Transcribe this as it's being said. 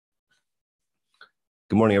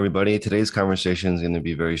Good morning, everybody. Today's conversation is going to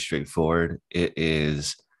be very straightforward. It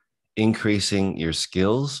is increasing your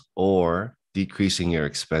skills or decreasing your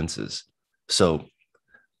expenses. So,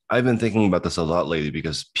 I've been thinking about this a lot lately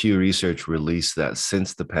because Pew Research released that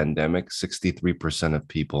since the pandemic, 63% of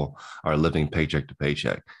people are living paycheck to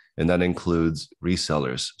paycheck, and that includes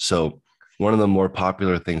resellers. So, one of the more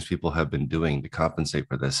popular things people have been doing to compensate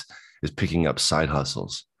for this is picking up side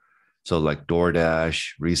hustles. So like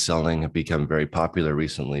DoorDash, reselling have become very popular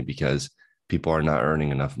recently because people are not earning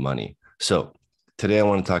enough money. So today I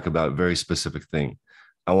want to talk about a very specific thing.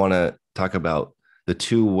 I want to talk about the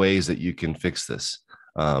two ways that you can fix this.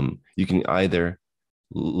 You can either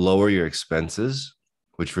lower your expenses,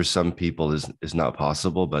 which for some people is not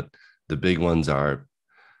possible, but the big ones are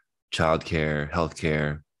childcare,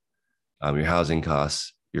 healthcare, your housing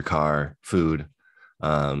costs, your car, food,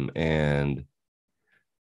 and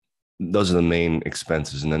those are the main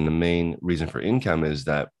expenses. And then the main reason for income is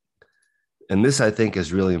that, and this I think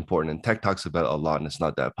is really important, and tech talks about it a lot, and it's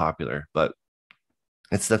not that popular, but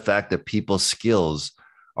it's the fact that people's skills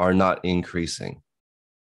are not increasing.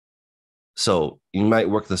 So you might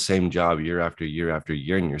work the same job year after year after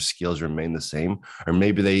year, and your skills remain the same, or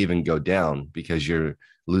maybe they even go down because you're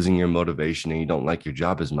losing your motivation and you don't like your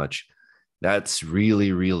job as much. That's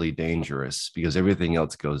really, really dangerous because everything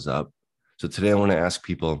else goes up. So today I want to ask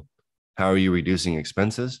people, how are you reducing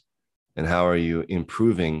expenses and how are you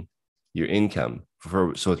improving your income?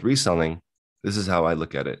 So with reselling, this is how I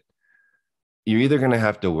look at it. You're either going to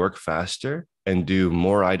have to work faster and do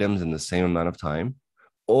more items in the same amount of time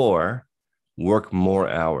or work more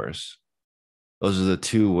hours. Those are the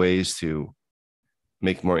two ways to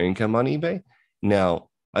make more income on eBay. Now,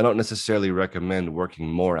 I don't necessarily recommend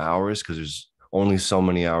working more hours because there's only so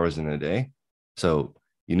many hours in a day. So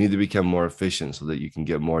you need to become more efficient so that you can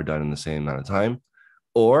get more done in the same amount of time.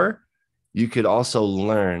 Or you could also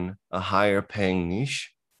learn a higher paying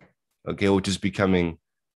niche, okay, which is becoming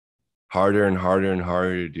harder and harder and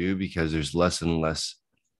harder to do because there's less and less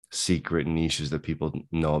secret niches that people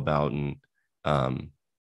know about. And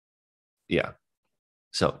yeah,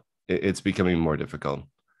 so it's becoming more difficult.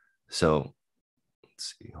 So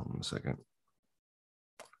let's see, hold on a second.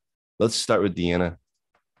 Let's start with Deanna.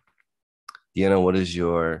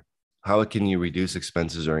 Deanna, how can you reduce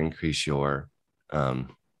expenses or increase your, um,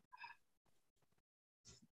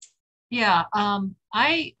 Yeah,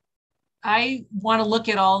 I want to look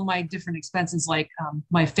at all my different expenses, like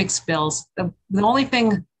my fixed bills. The only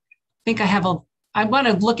thing I think I want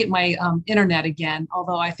to look at my internet again,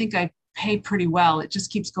 although I think I pay pretty well. It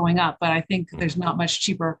just keeps going up, but I think there's not much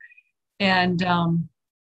cheaper. And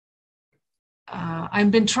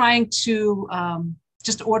I've been trying to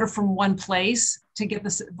just order from one place to get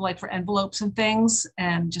this, like for envelopes and things,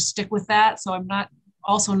 and just stick with that. So I'm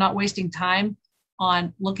not wasting time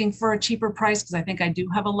on looking for a cheaper price because I think I do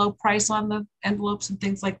have a low price on the envelopes and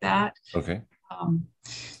things like that. okay. Um,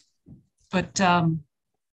 but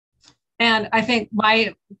and I think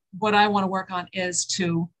what I want to work on is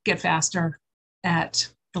to get faster at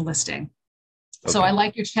the listing. So I Okay.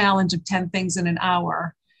 like your challenge of 10 things in an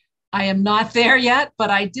hour. I am not there yet, but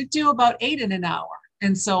I did do about 8 in an hour.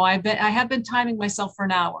 And so I have been timing myself for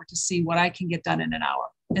an hour to see what I can get done in an hour.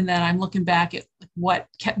 And then I'm looking back at what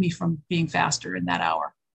kept me from being faster in that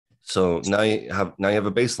hour. So now you have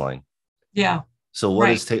a baseline. Yeah, So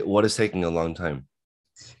right. what is taking a long time?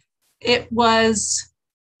 It was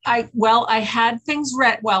I had things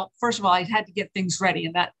ready. Well, first of all, I had to get things ready,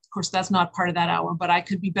 and that, of course, that's not part of that hour, but I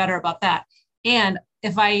could be better about that. And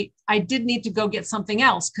if I did need to go get something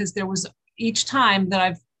else because there was each time that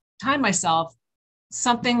I've timed myself,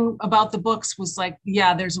 something about the books was like,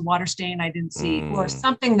 yeah, there's a water stain I didn't see, or Mm,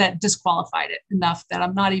 something that disqualified it enough that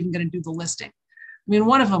I'm not even going to do the listing. I mean,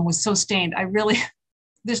 one of them was so stained. I really,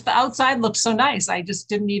 just the outside looked so nice. I just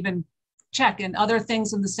didn't even check. And other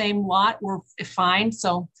things in the same lot were fine.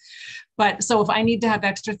 So if I need to have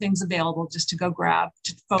extra things available just to go grab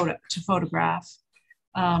to photograph,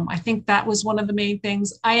 I think that was one of the main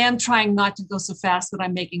things. I am trying not to go so fast that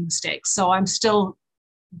I'm making mistakes. So I'm still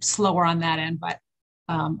slower on that end, but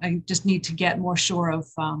I just need to get more sure of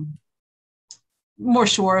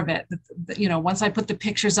it. Once I put the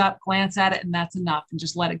pictures up, glance at it, and that's enough, and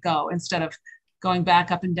just let it go instead of going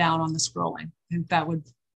back up and down on the scrolling. I think that would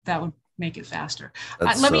make it faster.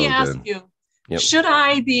 that's Let me so ask good. you: Yep. should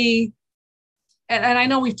I be? And I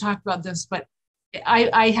know we've talked about this, but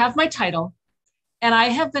I have my title, and I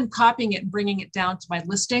have been copying it and bringing it down to my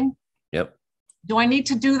listing. Yep. Do I need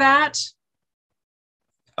to do that?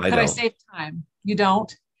 I Could I don't. save time? You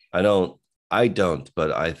don't? I don't. I don't,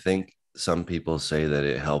 but I think some people say that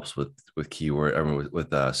it helps with keyword, I mean,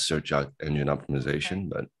 with search engine Okay. optimization,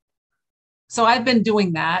 but So I've been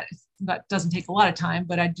doing that. That doesn't take a lot of time,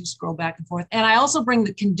 but I do scroll back and forth. And I also bring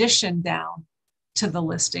the condition down to the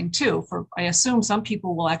listing too. For I assume some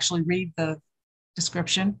people will actually read the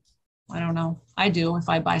description. I don't know. I do if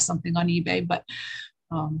I buy something on eBay, but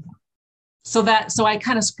um, so I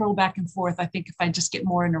kind of scroll back and forth. I think if I just get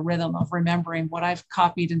more in a rhythm of remembering what I've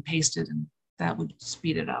copied and pasted, and that would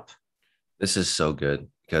speed it up. this is so good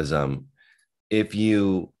because if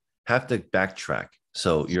you have to backtrack,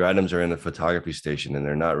 so your items are in the photography station and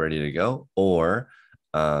they're not ready to go, or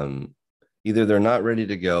um, either they're not ready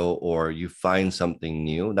to go or you find something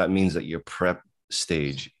new, that means that your prep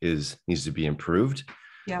stage is needs to be improved.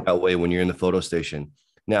 Yeah. That way, when you're in the photo station,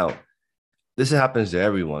 now this happens to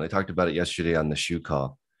everyone. I talked about it yesterday on the shoe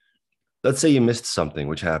call. Let's say you missed something,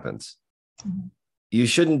 which happens. Mm-hmm. You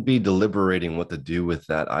shouldn't be deliberating what to do with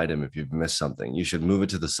that item if you've missed something. You should move it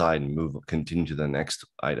to the side and continue to the next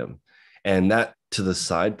item. And that to the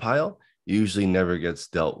side pile usually never gets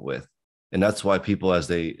dealt with. And that's why people, as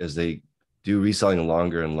they do reselling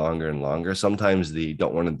longer and longer and longer, sometimes the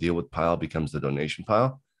don't want to deal with pile becomes the donation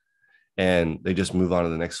pile, and they just move on to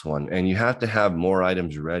the next one. And you have to have more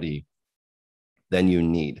items ready than you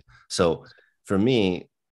need. So for me,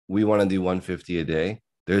 we want to do 150 a day.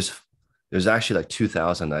 There's actually like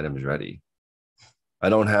 2,000 items ready. I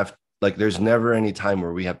don't have like there's never any time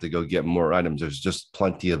where we have to go get more items. There's just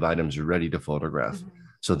plenty of items ready to photograph. Mm-hmm.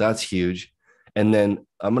 So that's huge. And then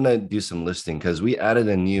I'm gonna do some listing because we added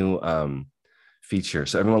a new feature.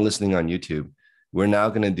 So everyone listening on YouTube, we're now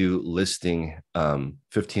gonna do listing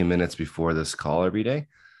 15 minutes before this call every day.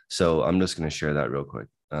 So I'm just gonna share that real quick.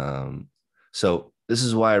 So this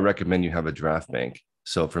is why I recommend you have a draft bank.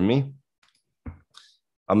 So for me,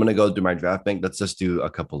 I'm going to go through my draft bank. Let's just do a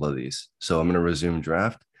couple of these. So I'm going to resume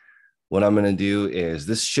draft. What I'm going to do is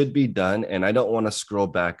this should be done, and I don't want to scroll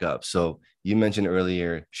back up. So you mentioned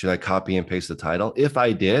earlier, should I copy and paste the title? If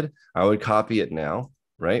I did, I would copy it now,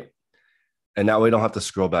 right? And that way I don't have to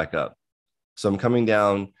scroll back up. So I'm coming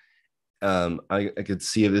down. I could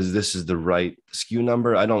see if this is the right SKU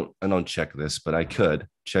number. I don't check this, but I could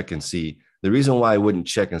check and see. The reason why I wouldn't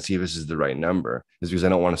check and see if this is the right number is because I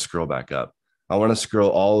don't want to scroll back up. I want to scroll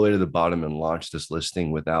all the way to the bottom and launch this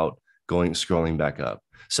listing without scrolling back up.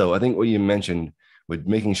 So I think what you mentioned with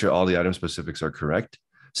making sure all the item specifics are correct.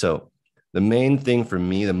 So the main thing for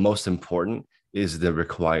me, the most important is the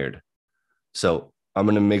required. So I'm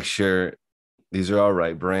going to make sure these are all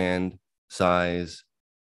right. Brand, size,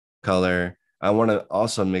 color. I want to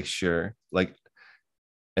also make sure, like,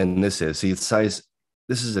 and this is see size.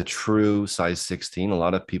 This is a true size 16. A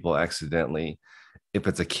lot of people accidentally, if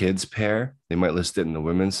it's a kids pair, they might list it in the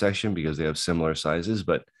women's section because they have similar sizes.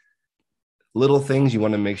 But little things you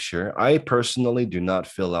want to make sure. I personally do not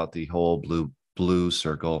fill out the whole blue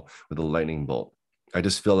circle with a lightning bolt. I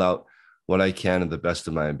just fill out what I can to the best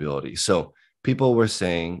of my ability. So people were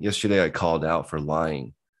saying yesterday, I called out for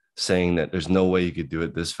lying, saying that there's no way you could do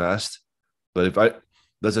it this fast. But if I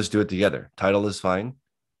let's just do it together. Title is fine.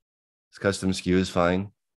 Custom SKU is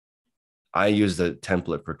fine. I use the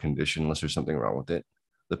template for condition unless there's something wrong with it.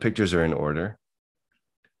 The pictures are in order.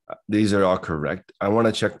 These are all correct. I want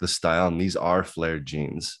to check the style, and these are flared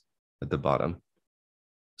jeans at the bottom.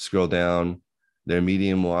 Scroll down. They're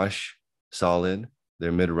medium wash, solid.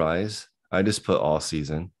 They're mid rise. I just put all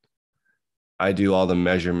season. I do all the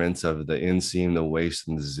measurements of the inseam, the waist,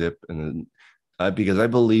 and the zip, and because I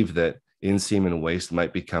believe that inseam and waist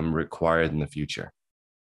might become required in the future.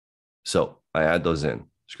 So I add those in.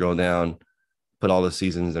 Scroll down, put all the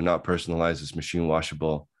seasons. They're not personalized. It's machine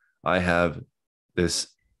washable. I have this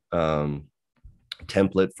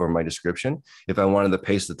template for my description. If I wanted to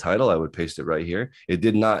paste the title, I would paste it right here. It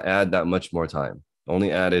did not add that much more time.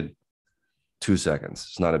 Only added 2 seconds.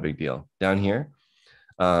 It's not a big deal. Down here,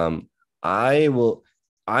 um, I will.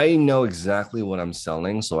 I know exactly what I'm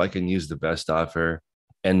selling, so I can use the best offer,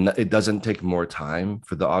 and it doesn't take more time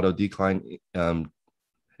for the auto decline.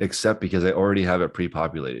 Except because I already have it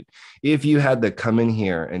pre-populated. If you had to come in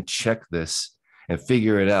here and check this and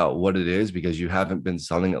figure it out what it is because you haven't been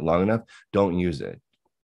selling it long enough, don't use it.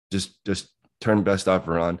 Just turn best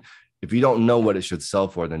offer on. If you don't know what it should sell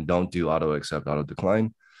for, then don't do auto accept, auto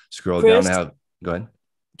decline. Scroll down Chris, to have, go ahead.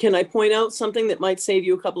 can I point out something that might save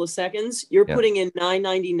you a couple of seconds? You're putting in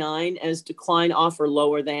 $9.99 as decline offer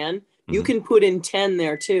lower than. You can put in 10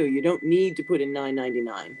 there too. You don't need to put in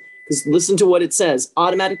 $9.99 because listen to what it says.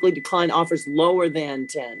 Automatically decline offers lower than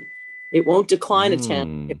 10. It won't decline a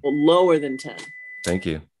 10. It will lower than 10. Thank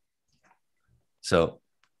you. So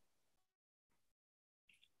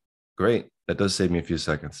great. That does save me a few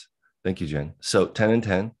seconds. Thank you, Jen. So 10 and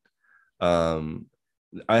 10. Um,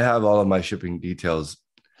 I have all of my shipping details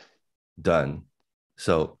done.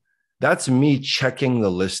 So that's me checking the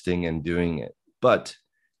listing and doing it. But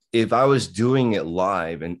if I was doing it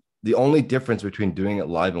live, and the only difference between doing it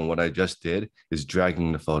live and what I just did is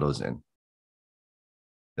dragging the photos in.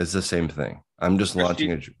 It's the same thing. I'm just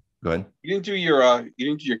launching a. Go ahead. You didn't do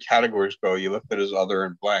your categories, bro. You left it as other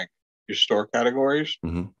and blank. Your store categories.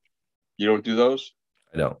 Mm-hmm. You don't do those?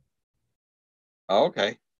 I don't. Oh,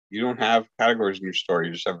 okay. You don't have categories in your store.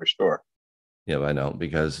 You just have your store. Yeah, I know,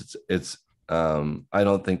 because it's I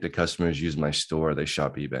don't think the customers use my store. They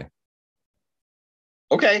shop eBay.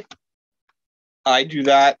 Okay. I do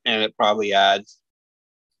that, and it probably adds,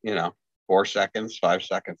 4 seconds, 5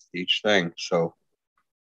 seconds to each thing. So,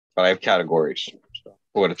 but I have categories, so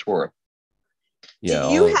for what it's worth. Yeah.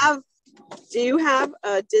 Do you have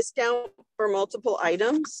a discount for multiple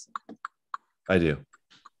items? I do.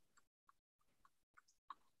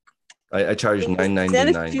 I charge $9.99.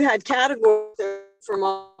 Then if you had categories from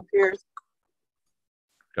all peers.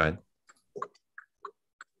 Go ahead.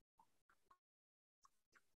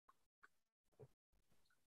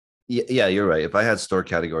 Yeah, you're right. If I had store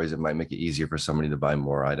categories, it might make it easier for somebody to buy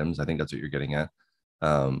more items. I think that's what you're getting at.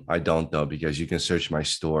 I don't though, because you can search my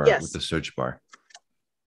store with the search bar.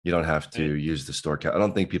 You don't have to use the store. I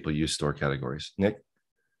don't think people use store categories. Nick?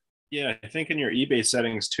 Yeah, I think in your eBay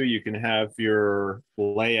settings too, you can have your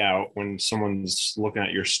layout when someone's looking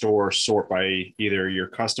at your store sort by either your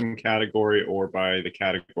custom category or by the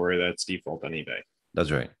category that's default on eBay.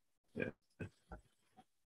 That's right. Yeah.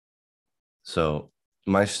 So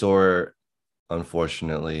my store,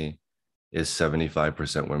 unfortunately, is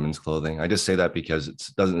 75% women's clothing. I just say that because it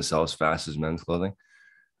doesn't sell as fast as men's clothing.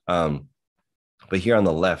 But here on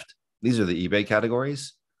the left, these are the eBay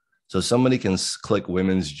categories. So somebody can click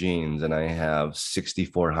women's jeans, and I have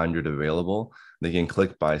 6,400 available. They can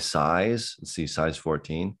click by size. Let's see, size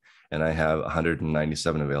 14. And I have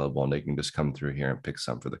 197 available, and they can just come through here and pick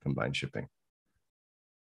some for the combined shipping.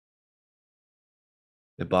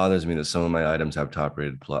 It bothers me that some of my items have top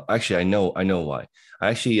rated plus. Actually, I know why.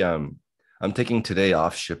 I'm taking today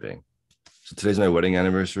off shipping. So today's my wedding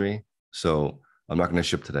anniversary. So I'm not going to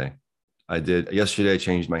ship today. Yesterday I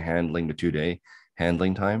changed my handling to 2-day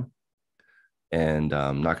handling time, and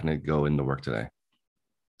I'm not going to go into work today.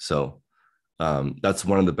 So that's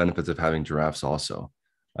one of the benefits of having drafts also.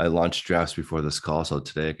 I launched drafts before this call. So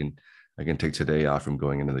today I can take today off from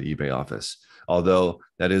going into the eBay office. Although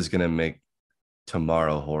that is going to make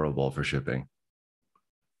tomorrow horrible for shipping,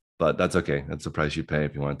 but that's okay. That's the price you pay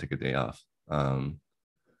if you want to take a day off.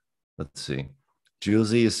 Let's see.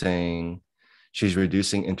 Julesy is saying she's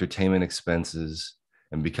reducing entertainment expenses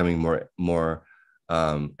and becoming more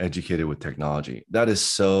educated with technology. That is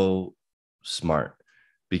so smart,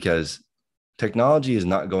 because technology is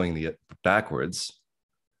not going backwards.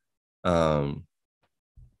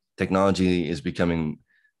 Technology is becoming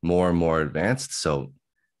more and more advanced. So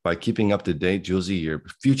by keeping up to date, Julesy, you're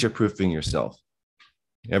future-proofing yourself.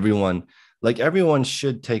 Everyone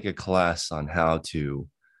should take a class on how to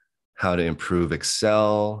improve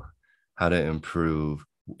Excel, how to improve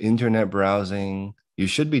internet browsing. You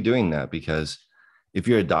should be doing that, because if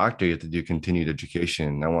you're a doctor, you have to do continued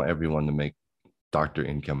education. I want everyone to make doctor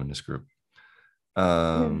income in this group.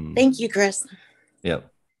 Thank you, Chris. Yep.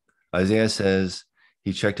 Isaiah says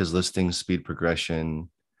he checked his listing speed progression,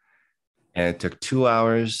 and it took 2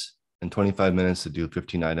 hours and 25 minutes to do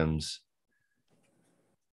 15 items.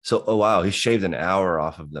 So, oh, wow, he shaved an hour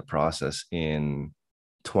off of the process in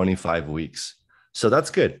 25 weeks. So that's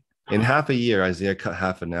good. In half a year, Isaiah cut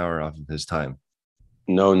half an hour off of his time.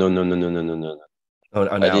 No. Oh,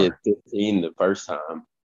 I did 15 the first time,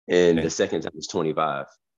 and the second time was 25.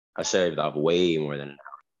 I shaved off way more than an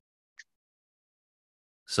hour.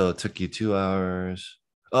 So it took you 2 hours.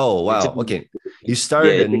 Oh, wow. Okay. You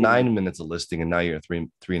started at 9 minutes of listing, and now you're at three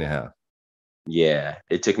and a half. Yeah.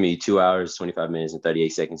 It took me 2 hours, 25 minutes, and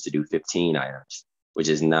 38 seconds to do 15 items, which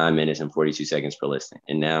is 9 minutes and 42 seconds per listing.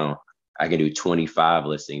 And now I can do 25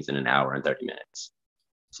 listings in an hour and 30 minutes.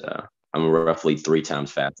 So I'm roughly 3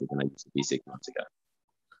 times faster than I used to be 6 months ago.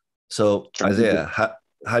 So Isaiah,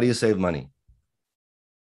 how do you save money?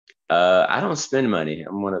 I don't spend money.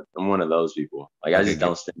 I'm one of those people. Like, I just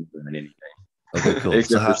don't spend on anything. Okay, cool.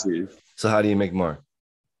 So how do you make more?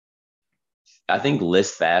 I think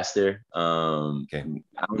list faster. I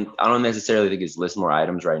don't necessarily think it's list more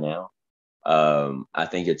items right now. I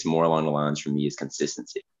think it's more along the lines for me is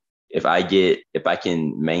consistency. If I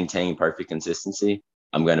can maintain perfect consistency,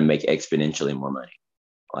 I'm going to make exponentially more money.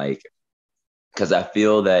 Like, because I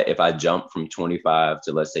feel that if I jump from 25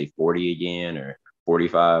 to, let's say, 40 again, or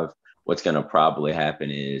 45, what's going to probably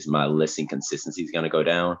happen is my listing consistency is going to go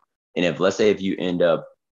down. And if, let's say, if you end up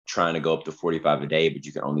trying to go up to 45 a day, but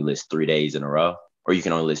you can only list 3 days in a row, or you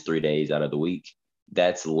can only list 3 days out of the week,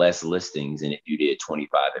 that's less listings than if you did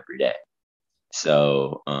 25 every day.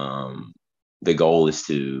 So the goal is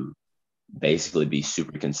to basically be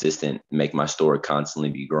super consistent, make my store constantly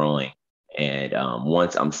be growing. And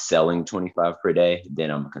once I'm selling 25 per day,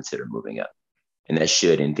 then I'm gonna consider moving up. And that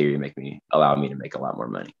should, in theory, allow me to make a lot more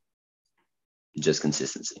money. Just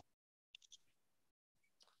consistency.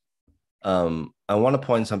 I want to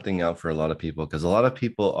point something out for a lot of people, because a lot of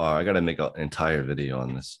people I got to make an entire video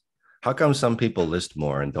on this. How come some people list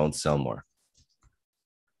more and don't sell more?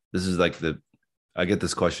 This is like I get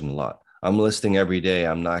this question a lot. I'm listing every day,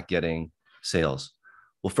 I'm not getting sales.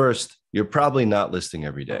 Well, first, you're probably not listing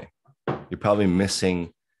every day. You're probably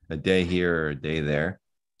missing a day here or a day there.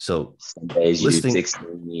 So some days you do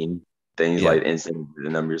 16 things like instead of the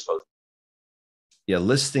number you're supposed to. Yeah,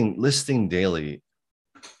 listing daily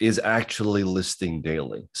is actually listing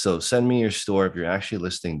daily. So send me your store if you're actually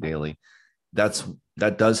listing daily. That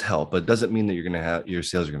does help, but it doesn't mean that you're going to have your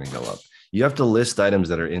sales are going to go up. You have to list items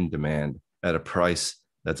that are in demand at a price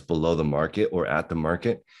that's below the market or at the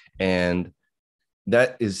market. And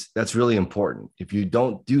that's really important. If you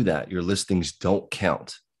don't do that, your listings don't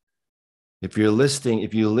count. If you list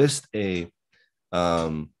a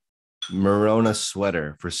Merona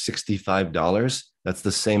sweater for $65, that's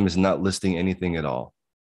the same as not listing anything at all.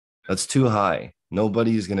 That's too high.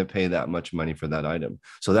 Nobody is going to pay that much money for that item.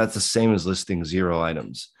 So that's the same as listing 0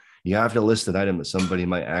 items. You have to list an item that somebody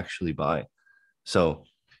might actually buy. So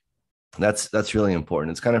that's really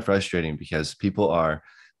important. It's kind of frustrating because people are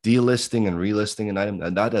delisting and relisting an item,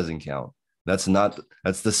 and that doesn't count. That's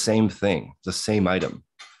the same thing. It's the same item.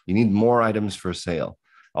 You need more items for sale.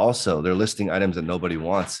 Also, they're listing items that nobody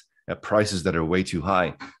wants at prices that are way too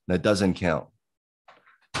high. That doesn't count.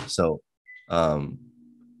 So,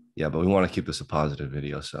 yeah, but we want to keep this a positive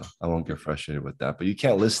video, so I won't get frustrated with that. But you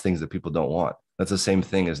can't list things that people don't want. That's the same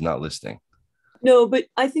thing as not listing. No, but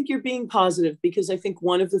I think you're being positive, because I think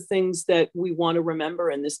one of the things that we want to remember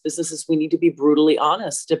in this business is we need to be brutally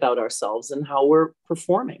honest about ourselves and how we're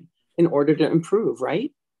performing in order to improve,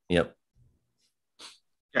 right? Yep.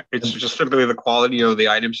 Yeah, it's just simply the quality of the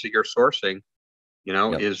items that you're sourcing,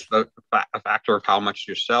 is a factor of how much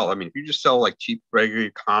you sell. I mean, if you just sell like cheap,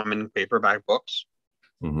 regular, common paperback books,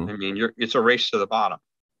 Mm-hmm. I mean, it's a race to the bottom.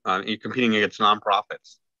 You're competing against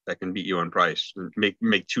nonprofits that can beat you in price and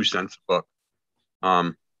make 2 cents a book.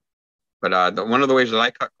 But one of the ways that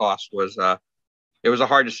I cut costs was it was a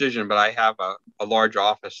hard decision, but I have a large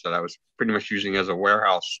office that I was pretty much using as a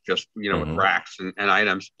warehouse, just with racks and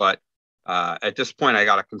items. But at this point, I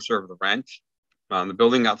got to conserve the rent. The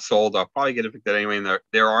building got sold. I'll probably get evicted anyway, and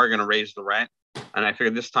they are going to raise the rent. And I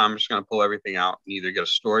figured this time I'm just going to pull everything out and either get a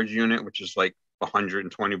storage unit, which is like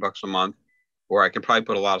 $120 a month, or I can probably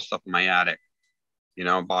put a lot of stuff in my attic,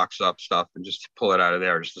 box up stuff and just pull it out of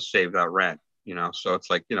there just to save that rent. So it's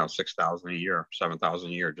like, $6,000 a year, $7,000 a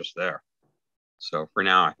year just there. So for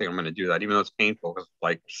now, I think I'm going to do that, even though it's painful because it's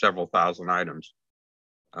like several thousand items.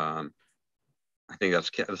 I think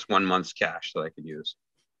that's 1 month's cash that I could use.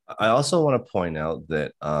 I also want to point out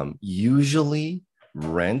that usually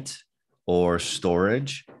rent or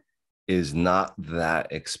storage is not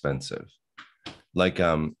that expensive. Like,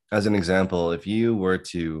 as an example, if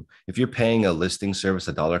you're paying a listing service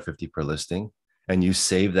 $1.50 per listing and you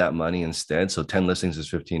save that money instead, so 10 listings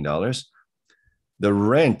is $15, the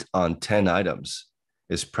rent on 10 items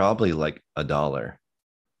is probably like $1.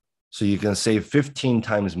 So you can save 15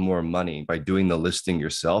 times more money by doing the listing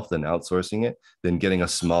yourself than outsourcing it, than getting a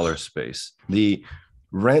smaller space. The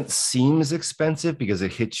rent seems expensive because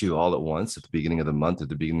it hits you all at once at the beginning of the month, at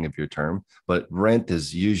the beginning of your term, but rent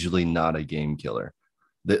is usually not a game killer.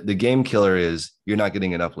 The game killer is you're not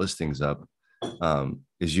getting enough listings up,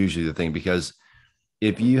 is usually the thing. Because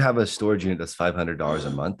if you have a storage unit that's $500 a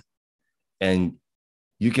month and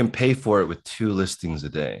you can pay for it with 2 listings a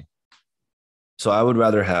day. So I would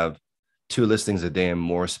rather have 2 listings a day and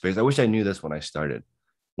more space. I wish I knew this when I started.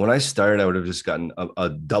 When I started, I would have just gotten a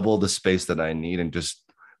double the space that I need and just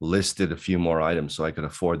listed a few more items so I could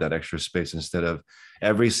afford that extra space, instead of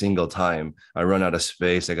every single time I run out of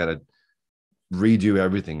space, I got to redo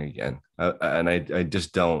everything again. And I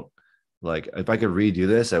just don't like, if I could redo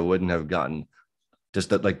this, I wouldn't have gotten just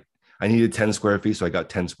that. Like, I needed 10 square feet. So I got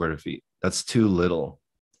 10 square feet. That's too little.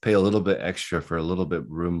 Pay a little bit extra for a little bit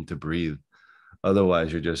room to breathe.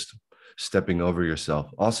 Otherwise, you're just stepping over yourself.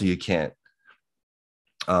 Also, you can't.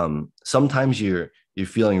 Sometimes you're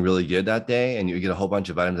feeling really good that day and you get a whole bunch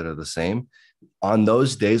of items that are the same. On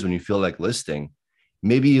those days when you feel like listing,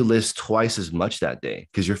 maybe you list twice as much that day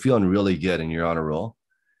because you're feeling really good and you're on a roll,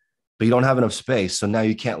 but you don't have enough space. So now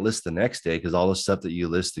you can't list the next day because all the stuff that you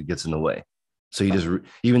listed gets in the way. So you just,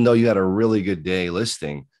 even though you had a really good day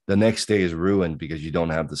listing, the next day is ruined because you don't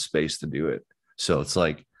have the space to do it. So it's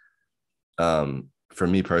like, for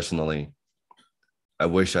me personally, I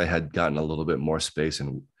wish I had gotten a little bit more space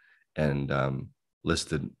and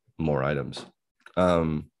listed more items.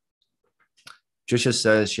 Trisha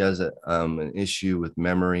says she has an issue with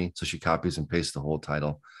memory, so she copies and pastes the whole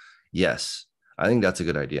title. Yes, I think that's a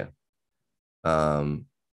good idea. That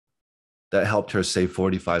helped her save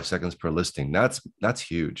 45 seconds per listing. That's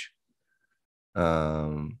huge.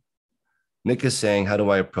 Nick is saying, how do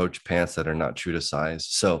I approach pants that are not true to size?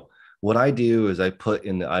 So what I do is I put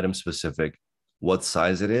in the item specific what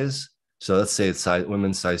size it is. So let's say it's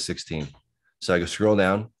women's size 16. So I can scroll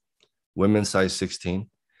down, women's size 16.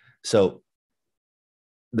 So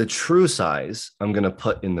the true size, I'm going to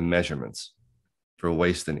put in the measurements for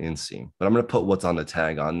waist and inseam, but I'm going to put what's on the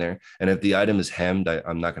tag on there. And if the item is hemmed,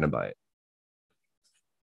 I'm not going to buy it.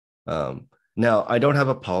 Now, I don't have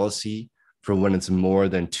a policy for when it's more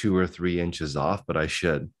than 2 or 3 inches off, but I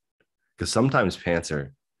should, because sometimes pants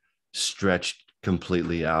are stretched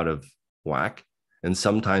completely out of whack. And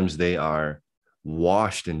sometimes they are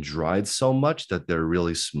washed and dried so much that they're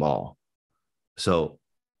really small. So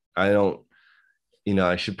I don't,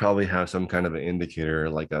 I should probably have some kind of an indicator,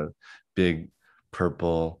 like a big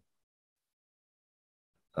purple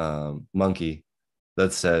monkey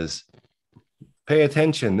that says, pay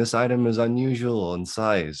attention, this item is unusual in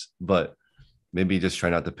size, but maybe just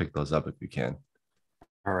try not to pick those up if you can.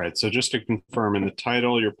 All right, so just to confirm, in the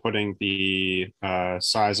title, you're putting the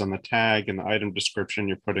size on the tag, and the item description,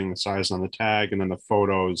 you're putting the size on the tag, and then the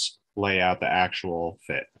photos lay out the actual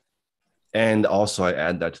fit. And also I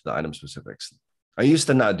add that to the item specifics. I used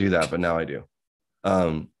to not do that, but now I do.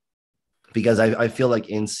 Because I feel like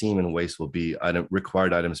inseam and waist will be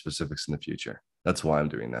required item specifics in the future. That's why I'm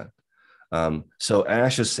doing that. So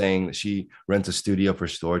Ash is saying that she rents a studio for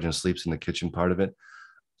storage and sleeps in the kitchen part of it.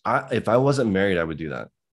 If I wasn't married, I would do that.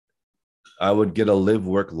 I would get a live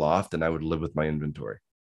work loft and I would live with my inventory.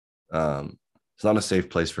 It's not a safe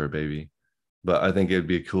place for a baby, but I think it'd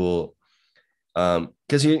be cool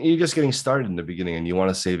because you're just getting started in the beginning and you want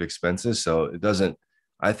to save expenses. So it doesn't,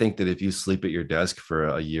 I think that if you sleep at your desk for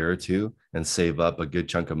a year or two and save up a good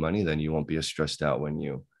chunk of money, then you won't be as stressed out when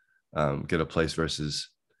you get a place versus,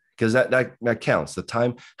 because that counts. The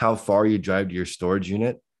time, how far you drive to your storage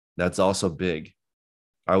unit, that's also big.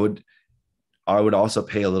 I would also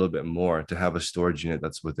pay a little bit more to have a storage unit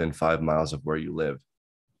that's within 5 miles of where you live,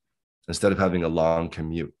 instead of having a long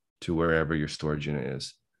commute to wherever your storage unit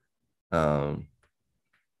is.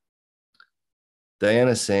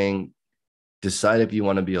 Diana's saying, decide if you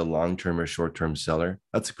want to be a long-term or short-term seller.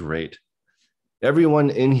 That's great.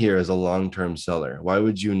 Everyone in here is a long-term seller. Why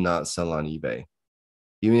would you not sell on eBay?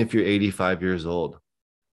 Even if you're 85 years old,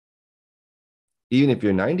 even if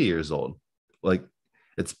you're 90 years old, like,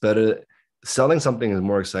 it's better. Selling something is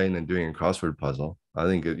more exciting than doing a crossword puzzle. I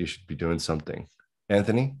think you should be doing something.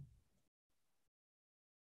 Anthony?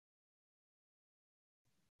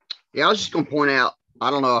 Yeah, I was just going to point out,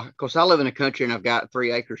 I don't know, of course, I live in the country and I've got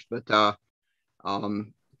 3 acres, but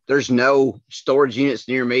there's no storage units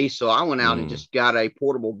near me. So I went out and just got a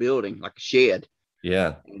portable building, like a shed.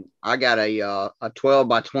 Yeah. And I got a 12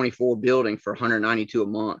 by 24 building for $192 a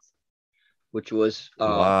month, which was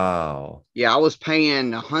wow. Yeah, I was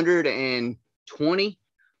paying $120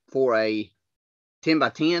 for a 10 by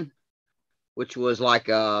 10, which was like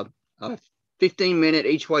a 15-minute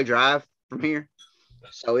each way drive from here.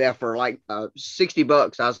 So yeah, for like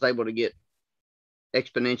 $60, I was able to get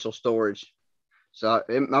exponential storage. So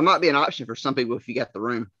it might be an option for some people if you got the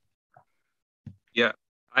room. Yeah,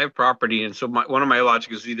 I have property, and so one of my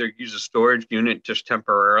logic is either use a storage unit just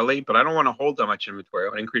temporarily, but I don't want to hold that much inventory. I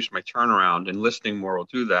want to increase my turnaround, and listing more will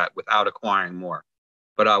do that without acquiring more.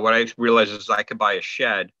 But what I realized is I could buy a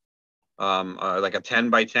shed, like a 10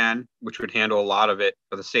 by 10, which would handle a lot of it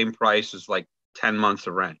for the same price as like 10 months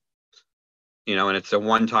of rent. And it's a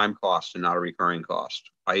one-time cost and not a recurring cost.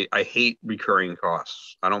 I hate recurring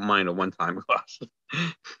costs. I don't mind a one-time cost.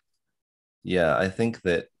 Yeah, I think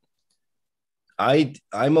that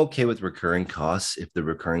I'm okay with recurring costs if the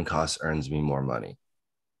recurring cost earns me more money.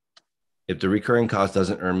 If the recurring cost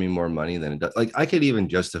doesn't earn me more money than it does, like I could even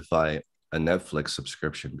justify a Netflix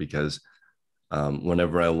subscription because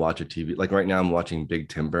whenever I watch a TV, like right now I'm watching Big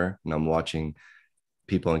Timber and I'm watching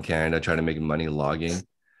people in Canada try to make money logging.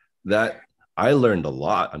 That I learned a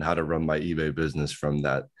lot on how to run my eBay business from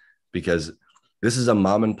that, because this is a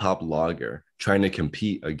mom and pop logger trying to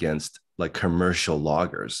compete against like commercial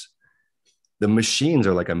loggers. The machines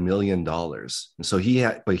are like $1 million. And so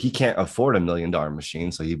but he can't afford $1 million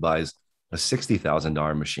machine. So he buys a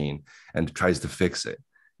 $60,000 machine and tries to fix it.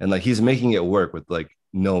 And like he's making it work with like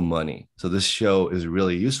no money. So this show is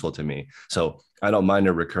really useful to me. So I don't mind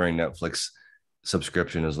a recurring Netflix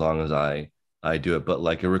subscription as long as I do it. But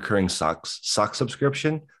like a recurring sock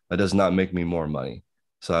subscription, that does not make me more money.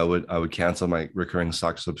 So I would cancel my recurring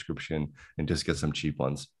sock subscription and just get some cheap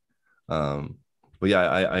ones. But yeah,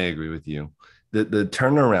 I agree with you. The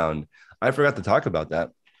turnaround, I forgot to talk about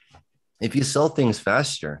that. If you sell things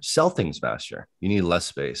faster, you need less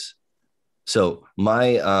space. So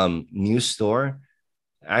my new store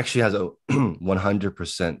actually has a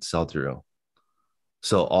 100% sell through.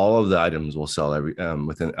 So all of the items will sell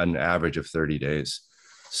within an average of 30 days.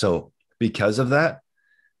 So because of that,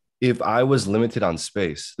 if I was limited on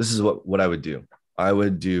space, this is what I would do. I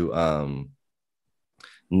would do 90%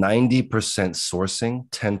 sourcing,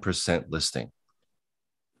 10% listing.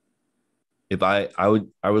 If I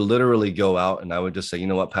would literally go out and I would just say, you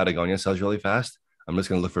know what, Patagonia sells really fast. I'm just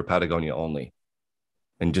going to look for Patagonia only,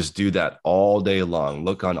 and just do that all day long.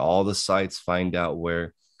 Look on all the sites, find out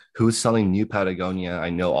who's selling new Patagonia.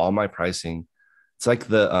 I know all my pricing. It's like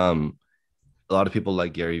a lot of people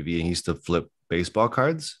like Gary Vee, and he used to flip baseball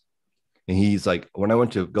cards. And he's like, when I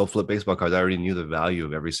went to go flip baseball cards, I already knew the value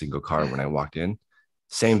of every single card when I walked in.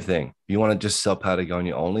 Same thing. If you want to just sell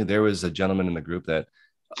Patagonia only, there was a gentleman in the group that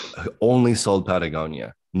only sold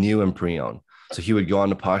Patagonia, new and pre-owned. So he would go on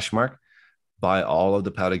to Poshmark, buy all of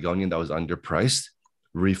the Patagonia that was underpriced,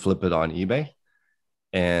 reflip it on eBay,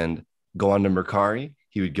 and go on to Mercari.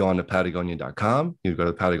 He would go on to Patagonia.com. He would go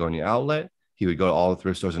to the Patagonia outlet. He would go to all the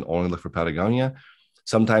thrift stores and only look for Patagonia.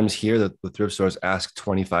 Sometimes here the thrift stores ask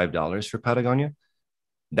 $25 for Patagonia.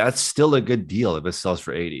 That's still a good deal if it sells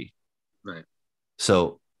for 80. Right.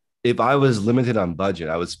 So if I was limited on budget,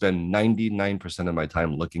 I would spend 99% of my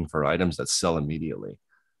time looking for items that sell immediately,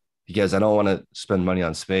 because I don't want to spend money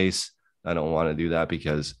on space. I don't want to do that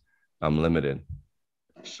because I'm limited.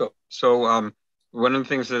 So one of the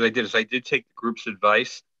things that I did is I did take the group's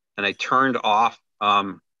advice, and I turned off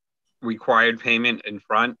required payment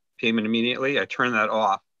payment immediately. I turned that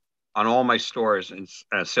off on all my stores, and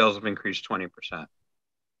sales have increased 20%.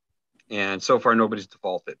 And so far, nobody's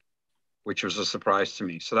defaulted, which was a surprise to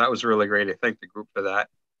me. So that was really great. I thank the group for that.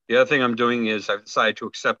 The other thing I'm doing is I've decided to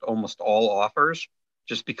accept almost all offers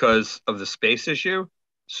just because of the space issue.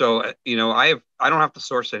 So, I don't have to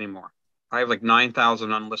source anymore. I have like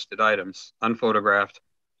 9,000 unlisted items, unphotographed.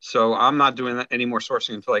 So I'm not doing any more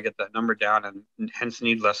sourcing until I get that number down, and hence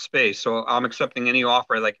need less space. So I'm accepting any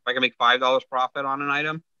offer. Like if I can make $5 profit on an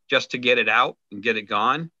item just to get it out and get it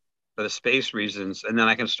gone for the space reasons, and then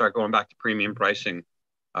I can start going back to premium pricing.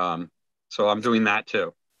 So I'm doing that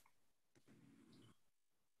too.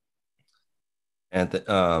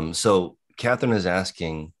 And so Catherine is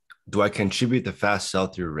asking, do I contribute the fast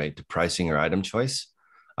sell-through rate to pricing or item choice?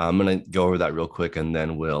 I'm going to go over that real quick, and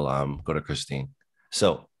then we'll go to Christine.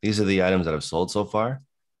 So these are the items that I've sold so far.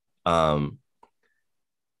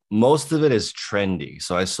 Most of it is trendy.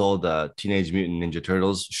 So I sold the Teenage Mutant Ninja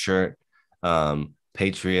Turtles shirt,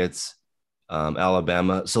 Patriots,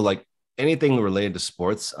 Alabama. So like anything related to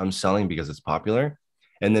sports, I'm selling because it's popular.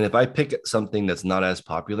 And then if I pick something that's not as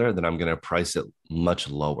popular, then I'm going to price it much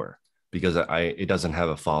lower because it doesn't have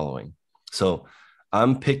a following. So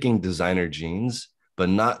I'm picking designer jeans, but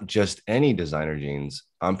not just any designer jeans.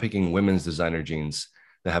 I'm picking women's designer jeans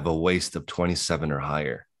that have a waist of 27 or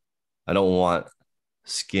higher. I don't want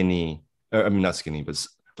skinny, or I mean, not skinny, but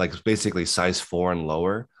like basically size 4 and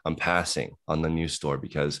lower. I'm passing on the new store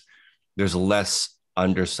because there's less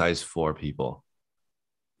undersized 4 people.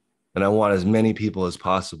 And I want as many people as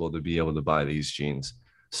possible to be able to buy these jeans.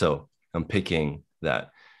 So I'm picking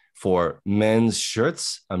that. For men's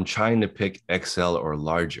shirts, I'm trying to pick XL or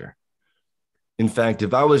larger. In fact,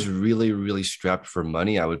 if I was really, really strapped for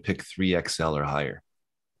money, I would pick 3XL or higher.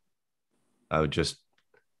 I would just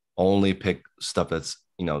only pick stuff that's,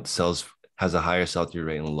 has a higher sell-through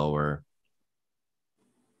rate and lower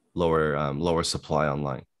supply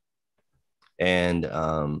online. And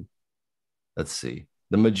let's see.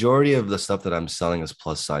 The majority of the stuff that I'm selling is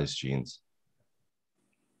plus size jeans.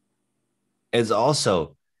 It's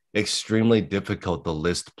also extremely difficult to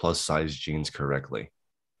list plus size jeans correctly.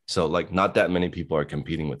 So like not that many people are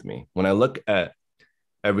competing with me. When I look at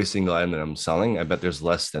every single item that I'm selling, I bet there's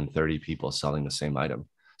less than 30 people selling the same item.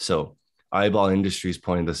 So Eyeball Industries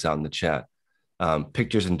pointed this out in the chat.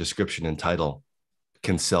 Pictures and description and title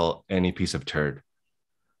can sell any piece of turd.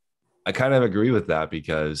 I kind of agree with that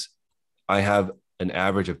because I have an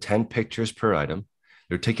average of 10 pictures per item.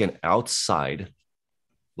 They're taken outside.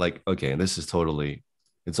 Like, okay, this is totally,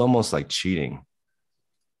 it's almost like cheating.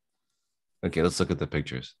 Okay, let's look at the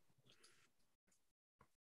pictures.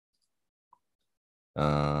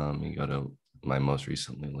 You go to my most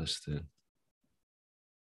recently listed.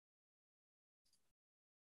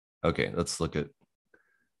 Okay, let's look at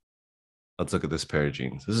this pair of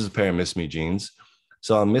jeans. This is a pair of Miss Me jeans.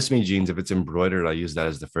 So on Miss Me jeans, if it's embroidered, I use that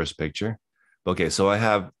as the first picture. Okay, so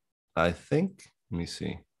I think, let me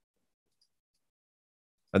see.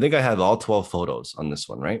 I think I have all 12 photos on this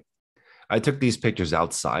one, right? I took these pictures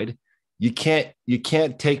outside. You can't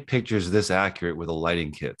take pictures this accurate with a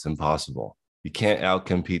lighting kit. It's impossible. You can't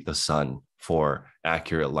outcompete the sun for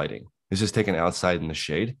accurate lighting. It's just taken outside in the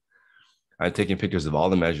shade. I've taken pictures of all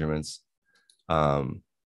the measurements, all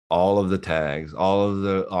of the tags, all of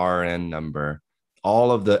the RN number,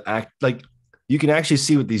 all of the like you can actually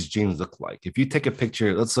see what these jeans look like. If you take a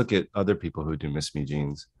picture, let's look at other people who do Miss Me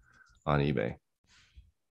jeans on eBay.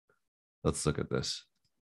 Let's look at this.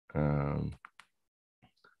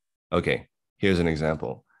 Okay, here's an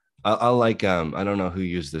example. I like I don't know who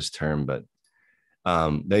used this term, but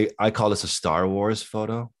I call this a Star Wars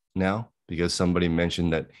photo now because somebody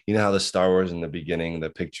mentioned that, you know how the Star Wars in the beginning, the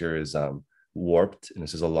picture is warped, and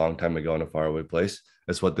this is a long time ago in a faraway place.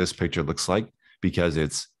 That's what this picture looks like because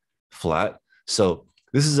it's flat. So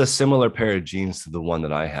this is a similar pair of jeans to the one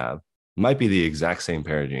that I have. Might be the exact same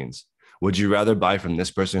pair of jeans. Would you rather buy from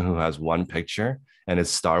this person who has one picture and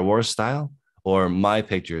it's Star Wars style, or my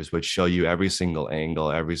pictures, which show you every single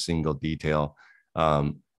angle, every single detail,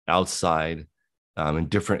 outside, in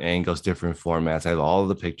different angles, different formats? I have all of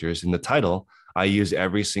the pictures. In the title, I use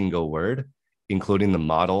every single word, including the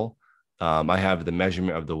model. I have the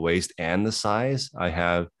measurement of the waist and the size. I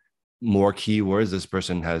have more keywords. This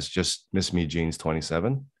person has just Miss Me Jeans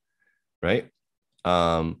 27, right?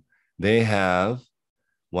 They have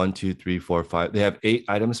 1, 2, 3, 4, 5. They have 8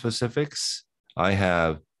 item specifics. I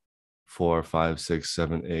have 4, 5, 6,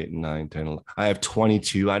 7, 8, 9, 10, 11. I have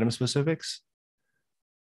 22 item specifics.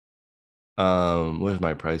 Where's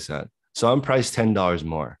my price at? So I'm priced $10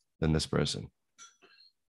 more than this person.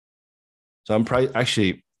 So I'm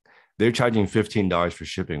actually, they're charging $15 for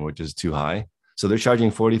shipping, which is too high. So they're charging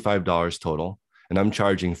 $45 total, and I'm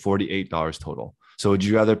charging $48 total. So would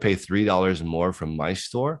you rather pay $3 more from my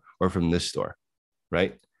store or from this store?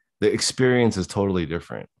 Right? The experience is totally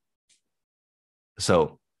different.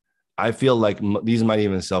 So I feel like these might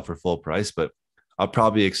even sell for full price, but I'll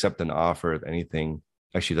probably accept an offer if anything.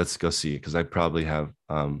 Actually, let's go see it because I probably have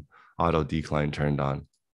auto decline turned on.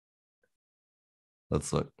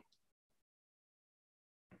 Let's look.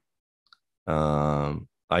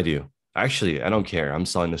 I do. Actually, I don't care. I'm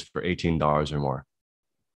selling this for $18 or more.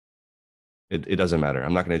 It doesn't matter.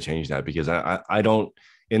 I'm not going to change that because I don't,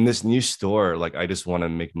 in this new store, like I just want to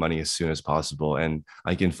make money as soon as possible. And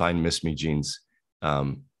I can find Miss Me jeans.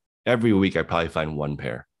 Every week I probably find one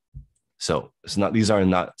pair. So it's not, these are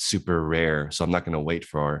not super rare. So I'm not going to wait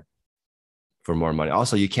for more money.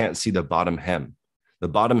 Also, you can't see the bottom hem. The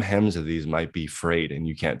bottom hems of these might be frayed and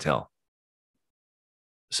you can't tell.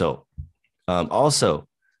 So also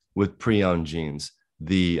with pre-owned jeans,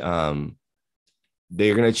 they're going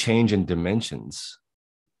to change in dimensions.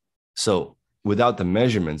 So without the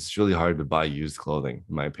measurements, it's really hard to buy used clothing,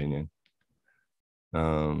 in my opinion.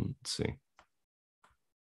 Let's see.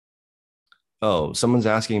 Oh, someone's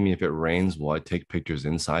asking me if it rains, will I take pictures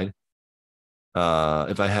inside?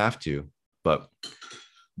 If I have to, but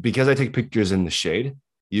because I take pictures in the shade,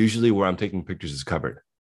 usually where I'm taking pictures is covered.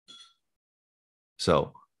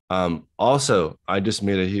 So also, I just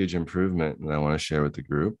made a huge improvement that I want to share with the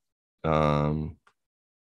group.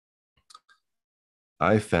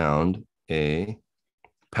 I found a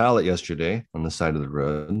pallet yesterday on the side of the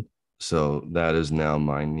road. So that is now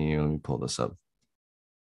my new, let me pull this up.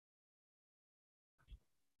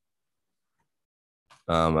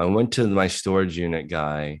 I went to my storage unit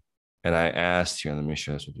guy and I asked, here, let me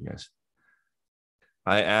share this with you guys.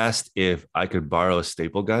 I asked if I could borrow a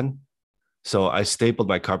staple gun. So I stapled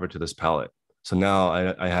my carpet to this pallet. So now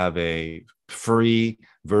I have a free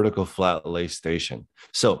vertical flat lay station.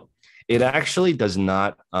 So it actually does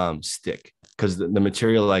not stick because the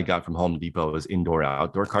material I got from Home Depot is indoor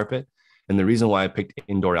outdoor carpet. And the reason why I picked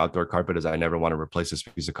indoor outdoor carpet is I never want to replace this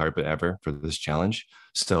piece of carpet ever for this challenge.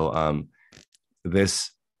 So this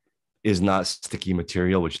is not sticky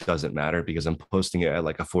material, which doesn't matter because I'm posting it at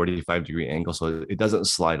like a 45-degree angle. So it doesn't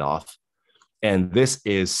slide off. And this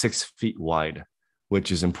is 6 feet wide,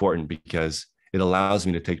 which is important because it allows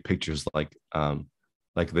me to take pictures like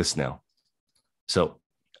this now. So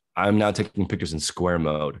I'm now taking pictures in square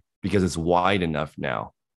mode because it's wide enough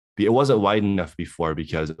now It wasn't wide enough before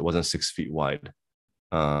because it wasn't 6 feet wide.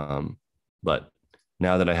 But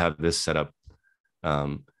now that I have this set up,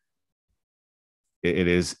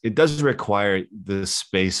 it does require the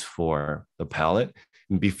space for the pallet.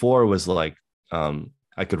 And before it was like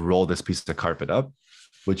I could roll this piece of carpet up,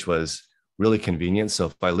 which was really convenient. So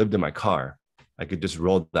if I lived in my car, I could just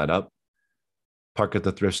roll that up, park at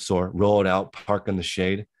the thrift store, roll it out, park in the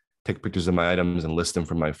shade, take pictures of my items and list them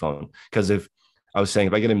from my phone. Because if I was saying,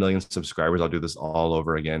 if I get 1 million subscribers, I'll do this all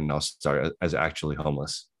over again and I'll start as actually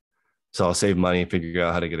homeless. So I'll save money, figure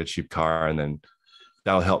out how to get a cheap car, and then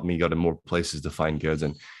that'll help me go to more places to find goods.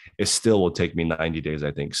 And it still will take me 90 days,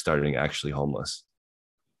 I think, starting actually homeless.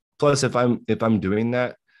 Plus, if I'm doing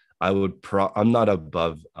that, I'm not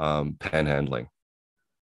above panhandling.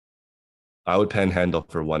 I would panhandle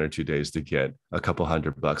for 1 or 2 days to get a couple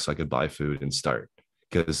 $100 so I could buy food and start.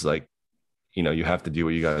 Because you have to do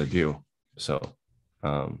what you got to do. So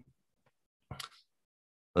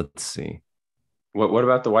let's see. What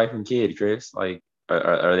about the wife and kid, Chris? Like,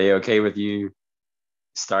 are they okay with you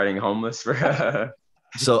starting homeless for?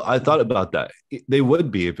 So I thought about that. They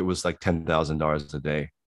would be if it was like $10,000 a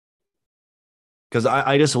day. Because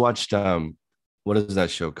I just watched what is that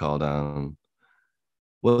show called?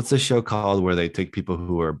 What's the show called where they take people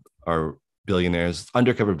who are billionaires,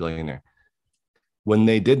 undercover billionaire? When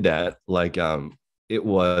they did that, like it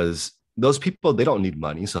was those people, they don't need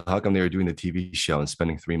money. So how come they were doing the TV show and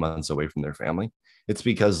spending 3 months away from their family? It's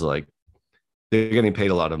because like they're getting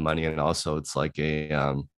paid a lot of money, and also it's like a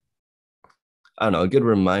I don't know, a good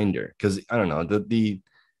reminder. Because I don't know, the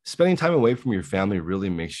spending time away from your family really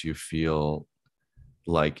makes you feel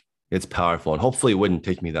like it's powerful. And hopefully it wouldn't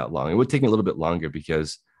take me that long. It would take me a little bit longer,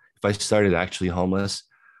 because if I started actually homeless,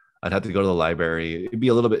 I'd have to go to the library. It'd be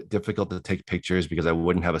a little bit difficult to take pictures because I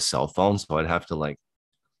wouldn't have a cell phone. So I'd have to like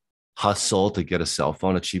hustle to get a cell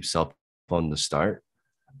phone, a cheap cell phone to start.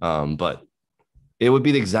 But it would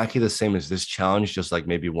be exactly the same as this challenge, just like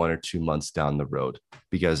maybe 1 or 2 months down the road,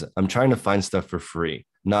 because I'm trying to find stuff for free.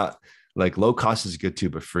 Not like low cost is good too,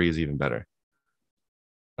 but free is even better.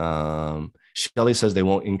 Shelly says they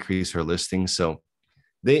won't increase her listings. So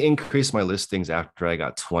they increased my listings after I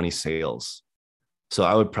got 20 sales. So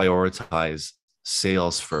I would prioritize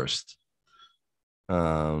sales first.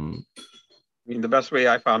 I mean, the best way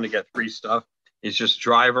I found to get free stuff is just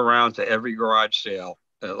drive around to every garage sale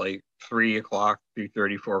at like 3 o'clock,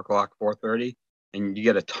 3:30, 4 o'clock, 4:30, and you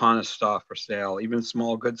get a ton of stuff for sale. Even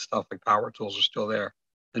small good stuff like power tools are still there,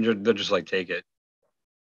 and they're just like, take it,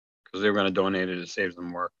 because they're going to donate it. It saves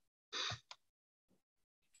them work.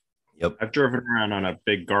 Yep. I've driven around on a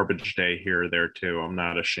big garbage day here or there too. I'm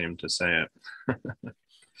not ashamed to say it.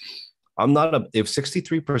 If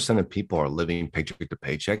 63% of people are living paycheck to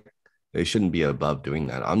paycheck, they shouldn't be above doing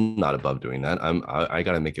that. I'm not above doing that. I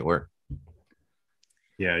got to make it work.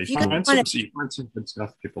 Yeah, you find some good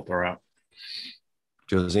stuff people throw out.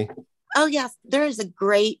 Josie? Oh yes, there is a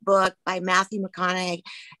great book by Matthew McConaughey,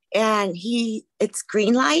 and it's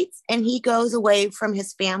Green Lights, and he goes away from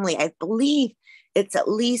his family. I believe it's at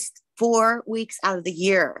least 4 weeks out of the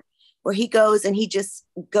year where he goes and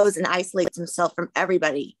isolates himself from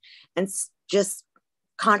everybody and just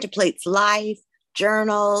contemplates life,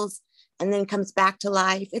 journals, and then comes back to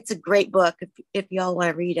life. It's a great book if y'all want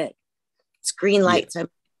to read it. It's Green Lights by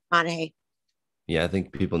McConaughey. Yeah, I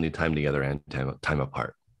think people need time together and time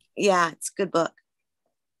apart. Yeah, it's a good book.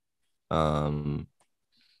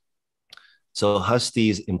 So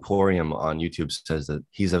Husty's Emporium on YouTube says that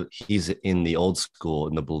he's in the old school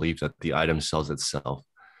in the belief that the item sells itself.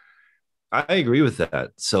 I agree with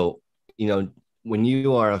that. So, when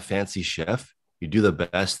you are a fancy chef, you do the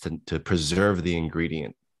best to preserve the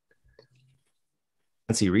ingredient.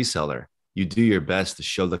 Fancy reseller, you do your best to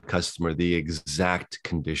show the customer the exact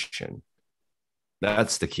condition.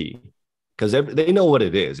 That's the key, because they know what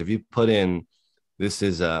it is. If you put in, this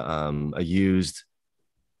is a used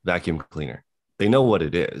vacuum cleaner, they know what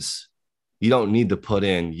it is. You don't need to put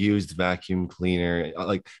in used vacuum cleaner,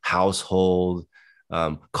 like household,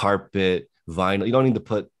 carpet, vinyl. You don't need to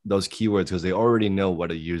put those keywords because they already know what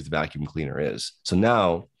a used vacuum cleaner is. So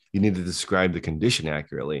now you need to describe the condition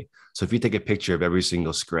accurately. So if you take a picture of every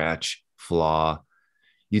single scratch, flaw,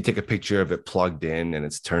 you take a picture of it plugged in and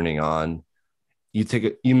it's turning on, you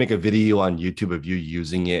make a video on YouTube of you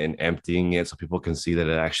using it and emptying it so people can see that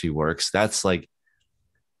it actually works. That's like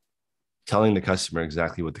telling the customer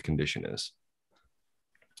exactly what the condition is.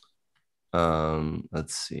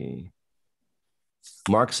 Let's see.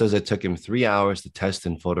 Mark says it took him 3 hours to test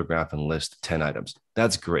and photograph and list 10 items.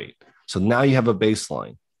 That's great. So now you have a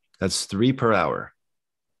baseline. That's 3 per hour,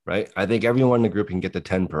 right? I think everyone in the group can get to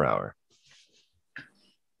 10 per hour.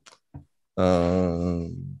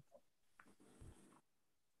 Diana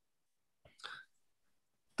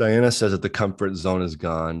says that the comfort zone is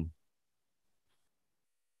gone.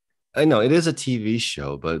 I know it is a TV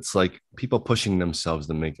show, but it's like people pushing themselves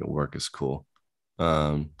to make it work is cool.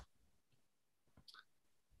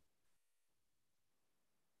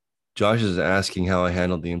 Josh is asking how I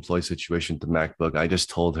handled the employee situation with the MacBook. I just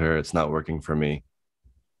told her it's not working for me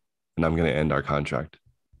and I'm going to end our contract.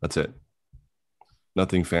 That's it.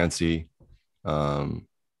 Nothing fancy. Let's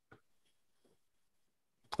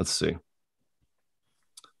see.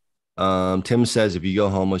 Tim says if you go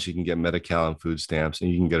homeless, you can get Medi-Cal and food stamps and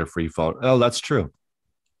you can get a free phone. Oh, that's true.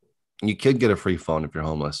 You could get a free phone if you're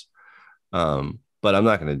homeless. But I'm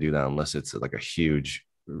not going to do that unless it's like a huge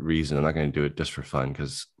reason. I'm not going to do it just for fun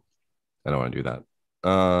because I don't want to do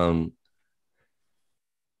that.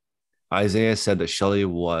 Isaiah said that Shelly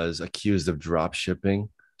was accused of drop shipping.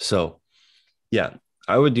 So yeah,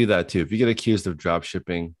 I would do that too. If you get accused of drop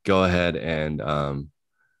shipping, go ahead and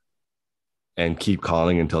keep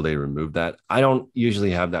calling until they remove that. I don't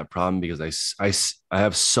usually have that problem because I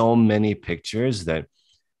have so many pictures that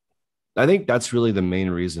I think that's really the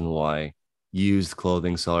main reason why used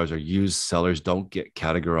clothing sellers or used sellers don't get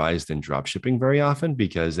categorized in drop shipping very often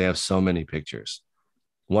because they have so many pictures.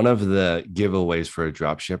 One of the giveaways for a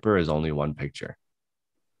drop shipper is only one picture.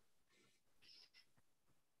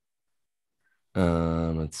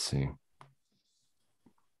 Let's see.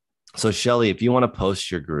 So Shelly, if you want to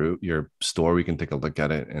post your store, we can take a look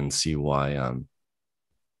at it and see why.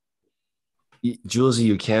 Julesy,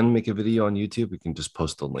 you can make a video on YouTube. We can just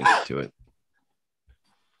post a link to it.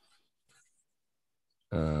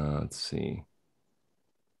 Let's see.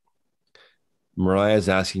 Mariah's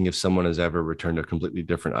asking if someone has ever returned a completely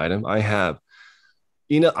different item. I have.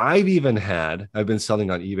 I've been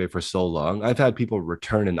selling on eBay for so long. I've had people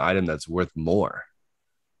return an item that's worth more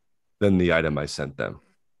than the item I sent them.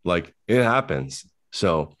 Like it happens.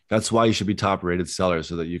 So that's why you should be top rated seller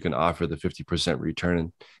so that you can offer the 50%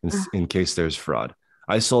 return in case there's fraud.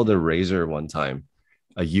 I sold a razor one time,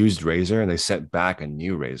 a used razor, and they sent back a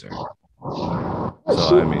new razor.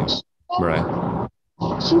 So, I mean, right.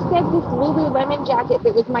 She said this Lululemon jacket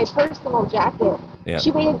that was my personal jacket. Yeah. She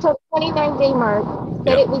waited till 29-day mark,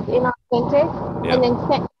 said it was inauthentic, and then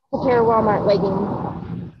sent a pair of Walmart leggings.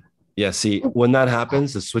 Yeah, see, when that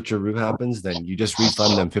happens, the switcheroo happens, then you just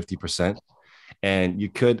refund them 50%. And you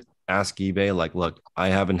could ask eBay, like, look, I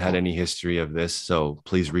haven't had any history of this, so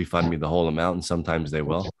please refund me the whole amount. And sometimes they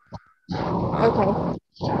will. Okay.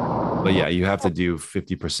 But yeah, you have to do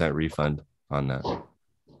 50% refund on that. Do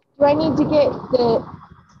I need to get the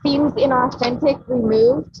seems inauthentic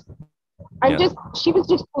removed? She was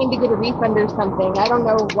just trying to get a refund or something. I don't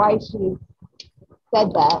know why she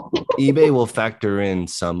said that. eBay will factor in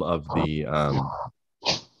some of the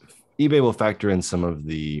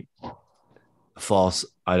false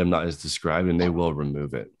item not as described, and they will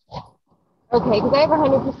remove it. Okay, because I have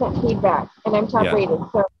 100% feedback, and I'm top rated.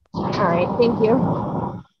 So, all right, thank you.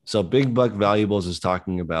 So Big Buck Valuables is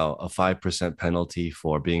talking about a 5% penalty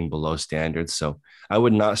for being below standard. So I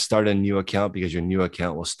would not start a new account because your new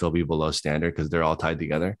account will still be below standard because they're all tied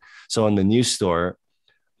together. So in the new store,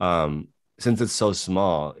 since it's so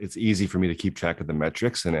small, it's easy for me to keep track of the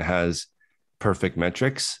metrics, and it has perfect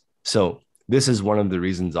metrics. So this is one of the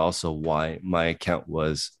reasons also why my account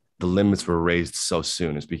the limits were raised so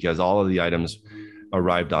soon, is because all of the items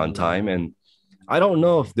arrived on time. And I don't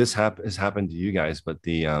know if this has happened to you guys, but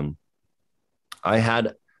I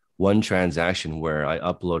had one transaction where I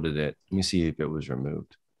uploaded it. Let me see if it was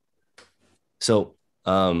removed. So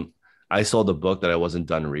I sold a book that I wasn't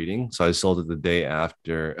done reading. So I sold it the day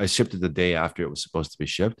after. I shipped it the day after it was supposed to be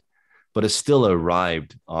shipped, but it still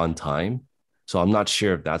arrived on time. So I'm not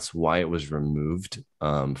sure if that's why it was removed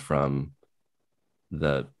from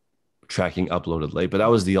the tracking uploaded late, but that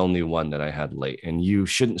was the only one that I had late. And you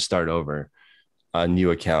shouldn't start over a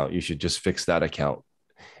new account. You should just fix that account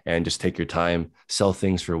and just take your time, sell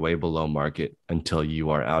things for way below market until you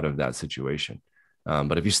are out of that situation.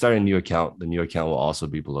 But if you start a new account, the new account will also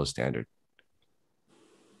be below standard.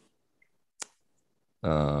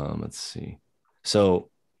 Let's see. So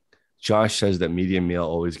Josh says that medium mail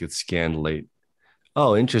always gets scanned late.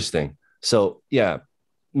 Oh, interesting. So yeah,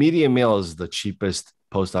 medium mail is the cheapest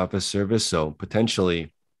post office service. So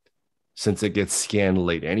potentially, since it gets scanned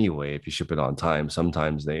late anyway, if you ship it on time,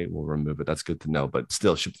 sometimes they will remove it. That's good to know, but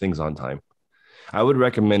still ship things on time. I would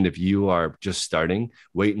recommend, if you are just starting,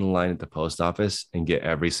 wait in line at the post office and get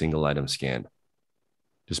every single item scanned.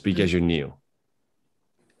 Just because you're new.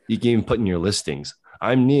 You can even put in your listings,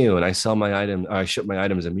 I'm new and I sell my item. I ship my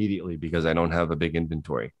items immediately because I don't have a big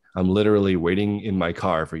inventory. I'm literally waiting in my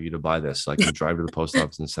car for you to buy this so I can drive to the post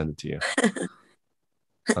office and send it to you.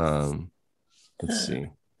 Let's see.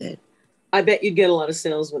 I bet you'd get a lot of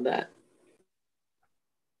sales with that.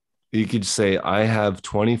 You could say, I have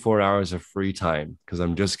 24 hours of free time because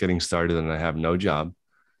I'm just getting started and I have no job.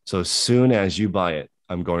 So as soon as you buy it,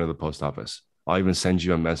 I'm going to the post office. I'll even send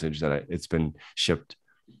you a message that it's been shipped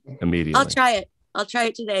immediately. I'll try it. I'll try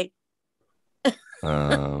it today.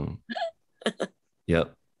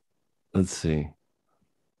 Yep. Let's see.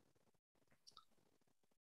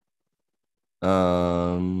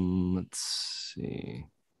 Let's see.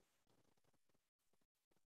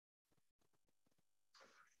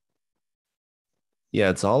 Yeah,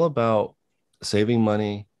 it's all about saving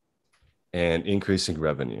money and increasing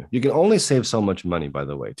revenue. You can only save so much money, by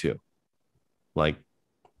the way, too. Like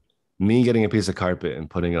me getting a piece of carpet and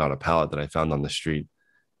putting it on a pallet that I found on the street,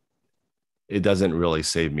 it doesn't really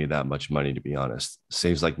save me that much money, to be honest. It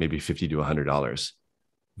saves like maybe $50 to $100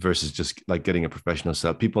 versus just like getting a professional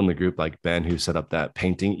setup. People in the group like Ben who set up that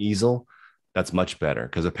painting easel, that's much better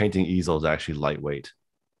because a painting easel is actually lightweight.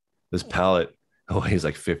 This pallet weighs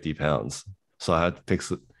like 50 pounds. So I had to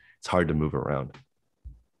fix it. It's hard to move around.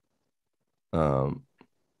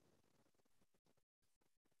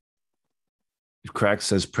 Crack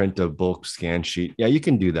says print a bulk scan sheet. Yeah, you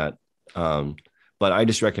can do that. But I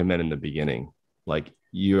just recommend in the beginning, like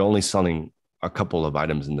you're only selling a couple of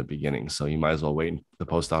items in the beginning. So you might as well wait in the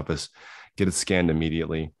post office, get it scanned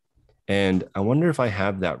immediately. And I wonder if I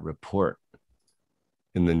have that report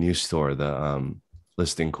in the news store, the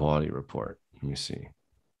listing quality report. Let me see.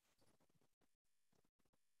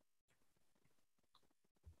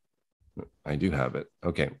 I do have it.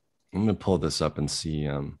 Okay. I'm going to pull this up and see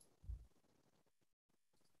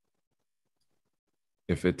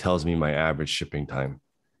if it tells me my average shipping time.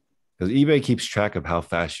 Because eBay keeps track of how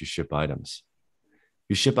fast you ship items. If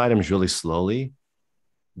you ship items really slowly,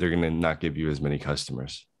 they're going to not give you as many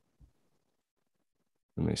customers.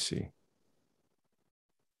 Let me see.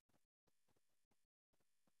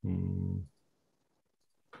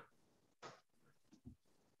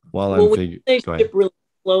 While when I'm you say ship really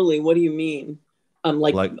slowly, what do you mean?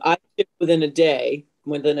 Like I ship within a day,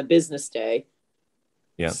 within a business day.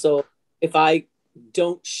 Yeah. So if I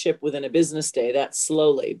don't ship within a business day, that's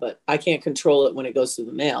slowly, but I can't control it when it goes through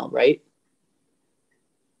the mail, right?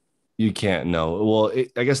 You can't, no. Well,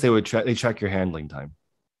 I guess they track your handling time.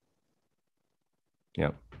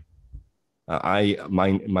 Yeah.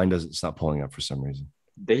 Mine doesn't stop pulling up for some reason.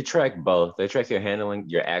 They track both. They track your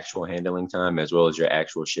actual handling time as well as your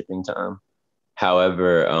actual shipping time.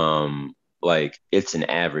 However, like it's an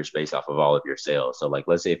average based off of all of your sales. So like,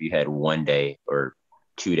 let's say if you had 1 day or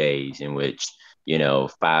 2 days in which,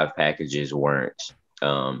 5 packages weren't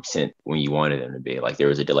sent when you wanted them to be, like there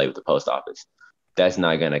was a delay with the post office. That's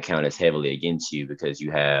not going to count as heavily against you because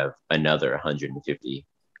you have another 150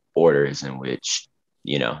 orders in which,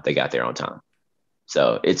 they got there on time.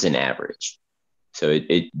 So it's an average. So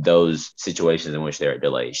those situations in which there are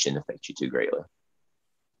delays shouldn't affect you too greatly.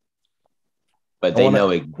 But they know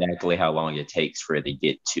exactly how long it takes for it to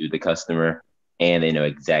get to the customer, and they know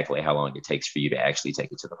exactly how long it takes for you to actually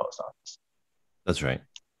take it to the post office. That's right.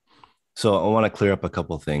 So I want to clear up a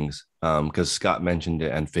couple of things because Scott mentioned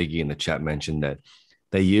it and Figgy in the chat mentioned that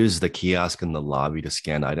they use the kiosk in the lobby to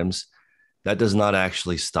scan items. That does not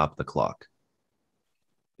actually stop the clock.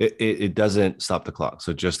 It doesn't stop the clock.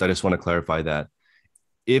 So I just want to clarify that.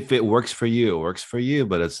 If it works for you, it works for you,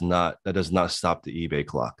 but that does not stop the eBay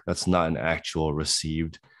clock. That's not an actual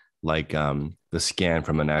received, like the scan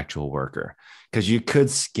from an actual worker. Because you could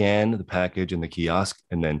scan the package in the kiosk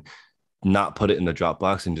and then not put it in the drop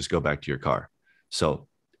box and just go back to your car. So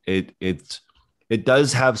it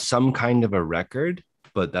does have some kind of a record,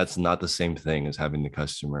 but that's not the same thing as having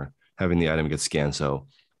the item get scanned. So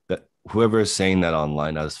that whoever is saying that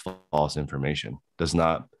online has false information.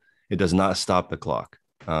 It does not stop the clock.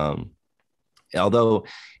 Although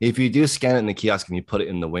if you do scan it in the kiosk and you put it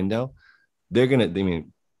in the window,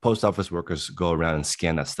 post office workers go around and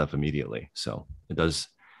scan that stuff immediately. So it does,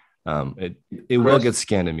 it will get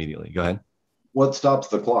scanned immediately. Go ahead. What stops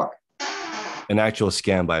the clock? An actual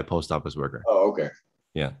scan by a post office worker. Oh, okay.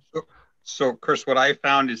 Yeah. So Chris, what I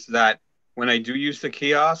found is that when I do use the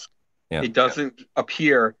kiosk, it doesn't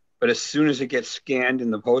appear, but as soon as it gets scanned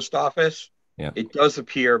in the post office, it does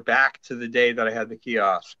appear back to the day that I had the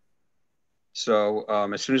kiosk. So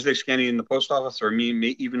as soon as they scan it in the post office or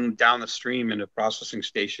even down the stream in a processing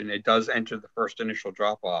station, it does enter the first initial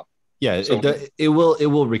drop off. Yeah, so, it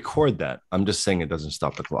will record that. I'm just saying it doesn't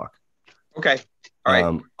stop the clock. Okay. All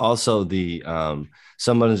right. Also,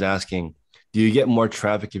 someone is asking, do you get more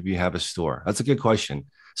traffic if you have a store? That's a good question.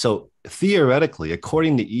 So theoretically,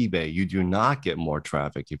 according to eBay, you do not get more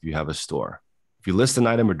traffic if you have a store. If you list an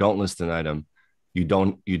item or don't list an item, you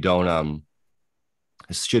don't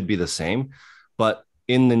it should be the same. But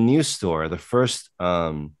in the new store, the first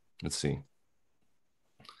let's see.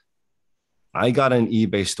 I got an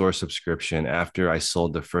eBay store subscription after I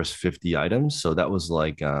sold the first 50 items. So that was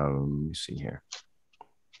like let me see here.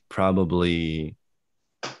 Probably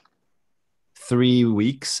 3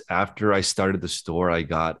 weeks after I started the store, I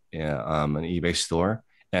got an eBay store,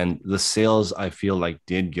 and the sales I feel like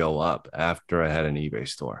did go up after I had an eBay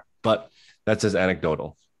store. But that's just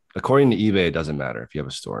anecdotal. According to eBay, it doesn't matter if you have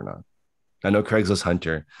a store or not. I know Craigslist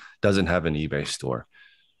Hunter doesn't have an eBay store,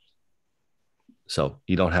 so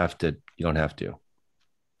you don't have to. You don't have to.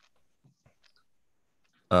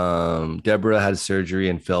 Deborah had surgery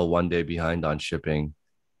and fell 1 day behind on shipping,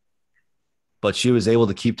 but she was able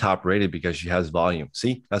to keep top rated because she has volume.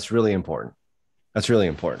 See, that's really important. That's really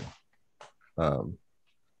important. Let's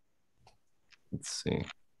see.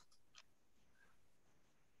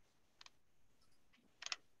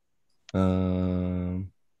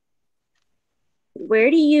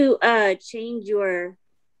 Where do you change your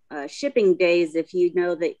shipping days if you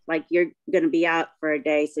know that like you're going to be out for a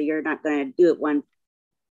day, so you're not going to do it one?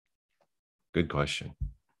 Good question.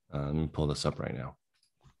 Let me pull this up right now.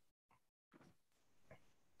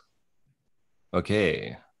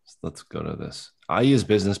 Okay, so let's go to this. I use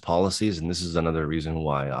business policies, and this is another reason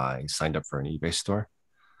why I signed up for an eBay store.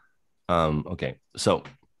 Okay, so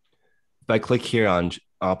if I click here on,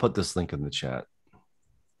 I'll put this link in the chat.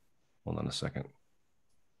 Hold on a second.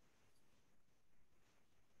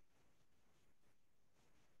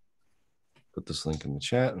 Put this link in the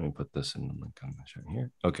chat. Let me put this in the link on the chat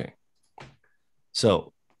here. Okay.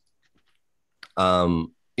 So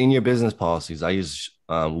in your business policies, I use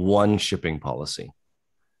one shipping policy.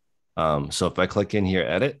 So if I click in here,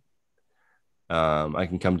 edit, I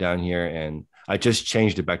can come down here, and I just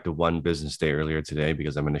changed it back to 1 business day earlier today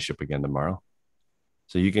because I'm going to ship again tomorrow.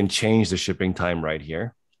 So you can change the shipping time right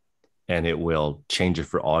here, and it will change it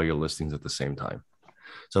for all your listings at the same time.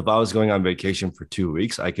 So if I was going on vacation for 2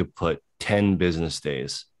 weeks, I could put 10 business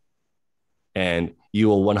days, and you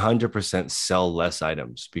will 100% sell less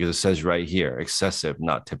items because it says right here, excessive,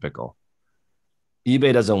 not typical.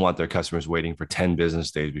 eBay doesn't want their customers waiting for 10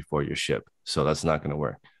 business days before you ship. So that's not going to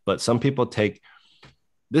work. But some people take,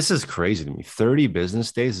 this is crazy to me. 30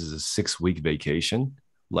 business days is a 6-week vacation.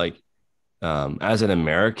 Like as an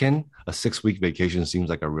American, a 6-week vacation seems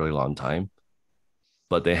like a really long time,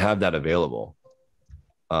 but they have that available.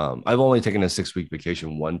 I've only taken a 6-week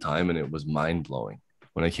vacation one time, and it was mind blowing.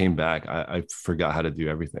 When I came back, I forgot how to do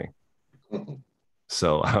everything.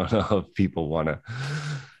 So I don't know if people want to,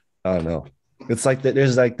 I don't know. It's like that.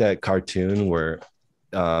 There's like that cartoon where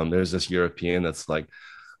there's this European that's like,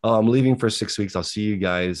 oh, I'm leaving for 6 weeks. I'll see you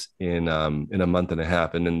guys in a month and a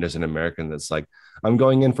half. And then there's an American that's like, I'm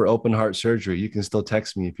going in for open heart surgery. You can still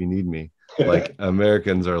text me if you need me. Like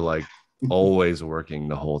Americans are like always working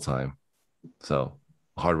the whole time. So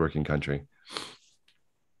hardworking country.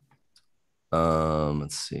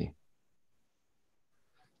 Let's see.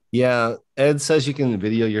 Yeah, Ed says you can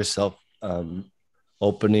video yourself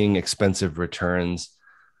opening expensive returns.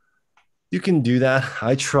 You can do that.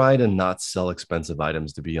 I try to not sell expensive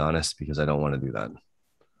items, to be honest, because I don't want to do that.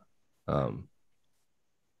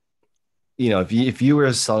 You know, if you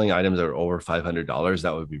were selling items that are over $500,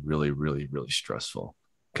 that would be really, really, really stressful,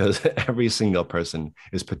 because every single person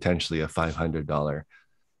is potentially a $500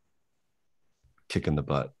 kick in the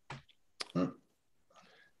butt.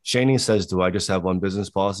 Shani says, do I just have one business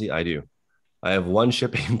policy? I do. I have one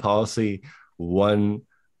shipping policy, one.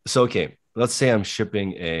 So, okay, let's say I'm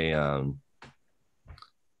shipping a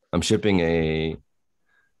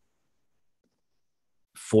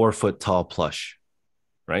 4-foot tall plush,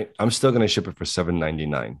 right? I'm still going to ship it for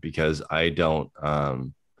 $7.99 because I don't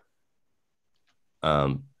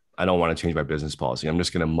want to change my business policy. I'm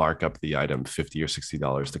just going to mark up the item $50 or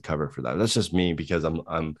 $60 to cover for that. That's just me, because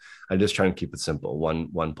I'm just trying to keep it simple.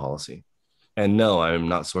 One policy. And no, I'm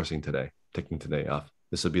not sourcing today, taking today off.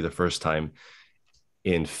 This would be the first time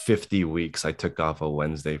in 50 weeks I took off a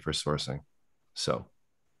Wednesday for sourcing. So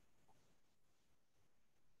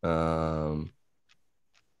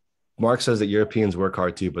Mark says that Europeans work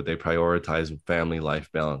hard too, but they prioritize family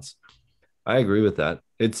life balance. I agree with that.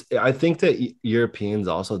 I think that Europeans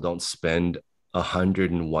also don't spend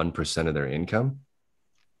 101% of their income,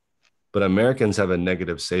 but Americans have a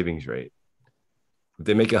negative savings rate. If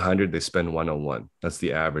they make 100, they spend 101. That's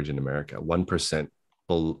the average in America. 1%,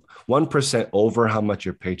 1% over how much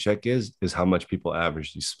your paycheck is how much people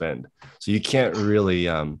averagely spend. So you can't really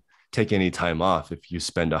take any time off if you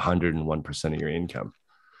spend 101% of your income,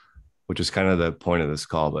 which is kind of the point of this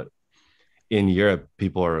call. But in Europe,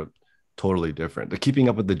 people are totally different. The keeping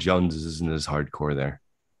up with the Joneses isn't as hardcore there.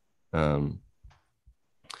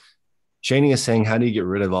 Shani is saying, how do you get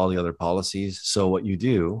rid of all the other policies? So what you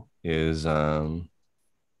do is you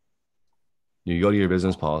go to your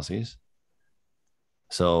business policies.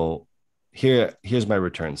 So here's my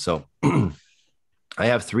return. So I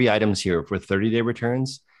have 3 items here for 30-day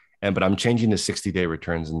returns, but I'm changing to 60-day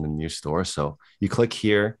returns in the new store. So you click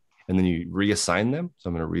here and then you reassign them. So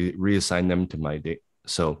I'm going to reassign them to my date.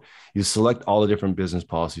 So you select all the different business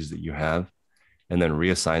policies that you have and then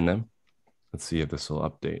reassign them. Let's see if this will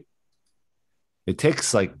update. It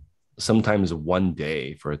takes like sometimes 1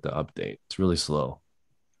 day for it to update. It's really slow.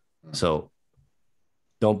 So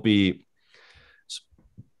don't be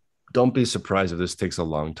surprised if this takes a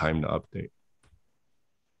long time to update.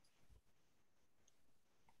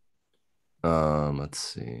 Let's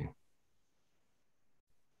see.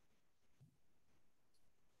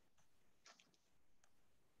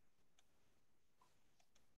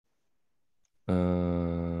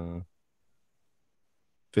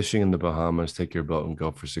 Fishing in the Bahamas, take your boat and go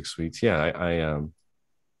for 6 weeks. Yeah,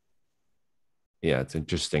 yeah, it's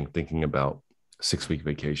interesting thinking about 6-week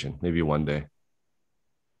vacation, maybe 1 day.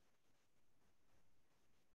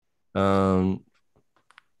 Finding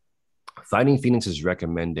Phoenix is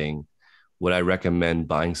recommending, would I recommend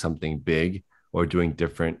buying something big or doing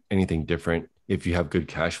anything different if you have good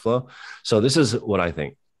cash flow? So this is what I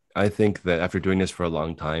think. I think that after doing this for a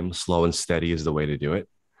long time, slow and steady is the way to do it.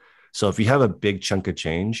 So if you have a big chunk of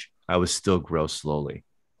change, I would still grow slowly.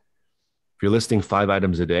 If you're listing 5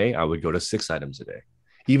 items a day, I would go to 6 items a day.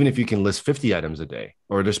 Even if you can list 50 items a day,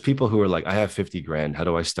 or there's people who are like, I have 50 grand. How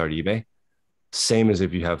do I start eBay? Same as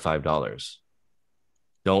if you have $5.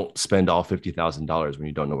 Don't spend all $50,000 when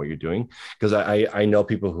you don't know what you're doing. Because I know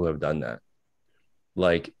people who have done that.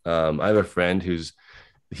 Like I have a friend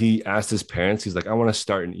he asked his parents, he's like, I want to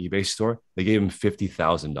start an eBay store. They gave him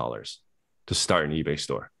 $50,000 to start an eBay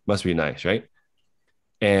store. Must be nice, right?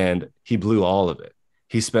 And he blew all of it.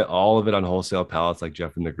 He spent all of it on wholesale pallets like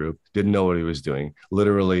Jeff in the group, didn't know what he was doing,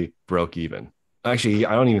 literally broke even. Actually,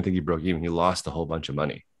 I don't even think he broke even. He lost a whole bunch of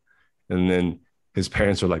money. And then his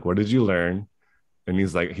parents were like, what did you learn? And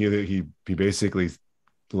he's like, he basically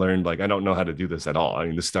learned, like, I don't know how to do this at all. I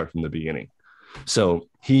mean, to start from the beginning. So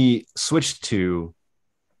he switched to,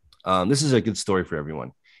 this is a good story for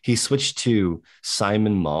everyone. He switched to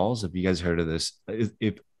Simon Malls. If you guys heard of this,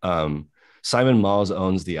 Simon Malls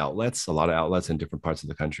owns the outlets, a lot of outlets in different parts of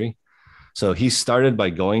the country. So he started by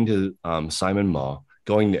going to Simon Mall,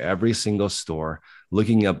 going to every single store,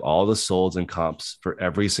 looking up all the solds and comps for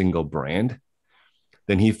every single brand.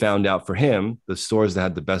 Then he found out for him, the stores that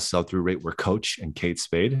had the best sell-through rate were Coach and Kate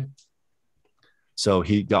Spade. So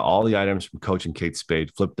he got all the items from Coach and Kate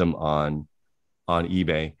Spade, flipped them on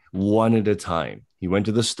eBay one at a time. He went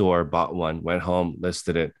to the store, bought one, went home,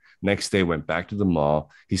 listed it. Next day, went back to the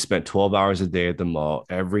mall. He spent 12 hours a day at the mall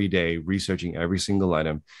every day, researching every single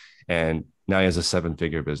item. And now he has a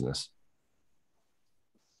 7-figure business.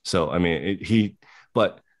 So, I mean,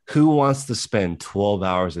 but who wants to spend 12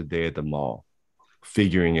 hours a day at the mall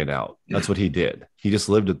figuring it out? That's what he did. He just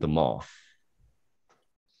lived at the mall.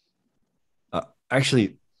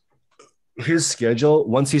 Actually, his schedule,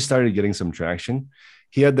 once he started getting some traction,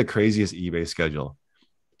 he had the craziest eBay schedule.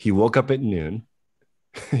 He woke up at noon.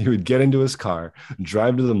 He would get into his car,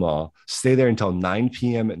 drive to the mall, stay there until 9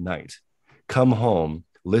 p.m. at night, come home,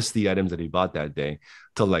 list the items that he bought that day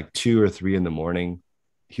till like 2 or 3 in the morning.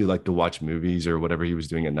 He would like to watch movies or whatever he was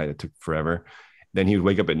doing at night. It took forever. Then he would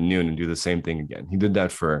wake up at noon and do the same thing again. He did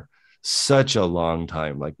that for such a long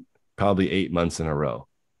time, like probably 8 months in a row.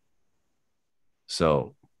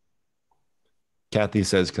 So Kathy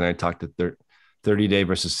says, can I talk to 30-day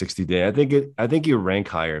versus 60-day? I think you rank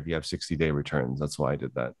higher if you have 60-day returns. That's why I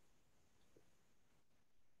did that.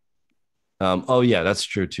 Oh yeah, that's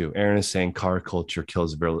true too. Aaron is saying car culture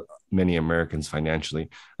kills many Americans financially.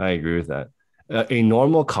 I agree with that. A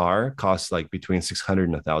normal car costs like between $600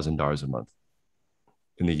 and $1,000 a month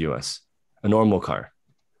in the US, a normal car.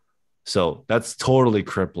 So that's totally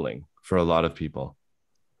crippling for a lot of people.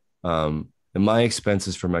 And my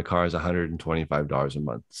expenses for my car is $125 a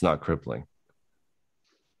month. It's not crippling.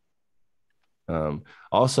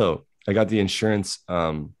 Also, I got the insurance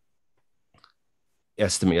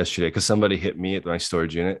estimate yesterday because somebody hit me at my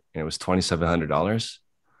storage unit and it was $2,700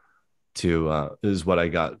 is what I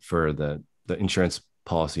got for the insurance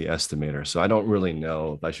policy estimator. So I don't really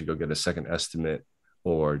know if I should go get a second estimate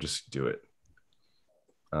or just do it.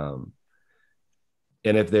 And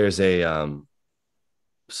if there's a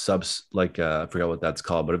subs, like I forgot what that's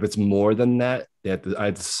called, but if it's more than that, I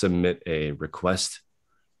have to submit a request.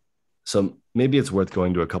 So maybe it's worth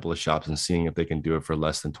going to a couple of shops and seeing if they can do it for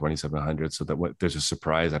less than 2,700, so that when there's a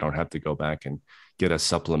surprise, I don't have to go back and get a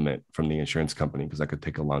supplement from the insurance company, because that could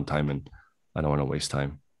take a long time and I don't want to waste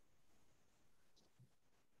time.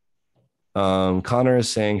 Connor is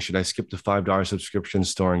saying, should I skip the $5 subscription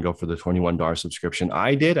store and go for the $21 subscription?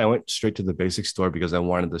 I did. I went straight to the basic store because I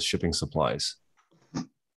wanted the shipping supplies.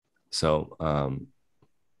 So,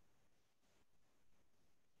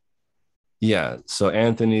 yeah. So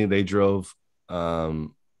Anthony, they drove,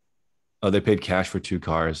 they paid cash for 2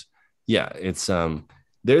 cars. Yeah. It's,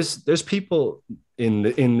 there's people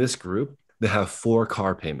in this group that have 4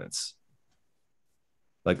 car payments,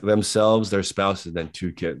 like themselves, their spouses, and then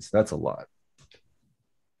 2 kids. That's a lot.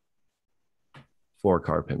 4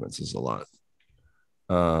 car payments is a lot.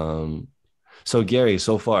 So Gary,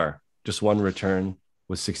 so far, just 1 return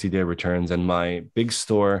with 60-day returns, and my big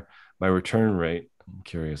store, my return rate, I'm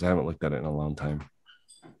curious, I haven't looked at it in a long time.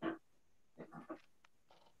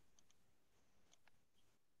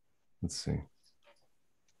 Let's see.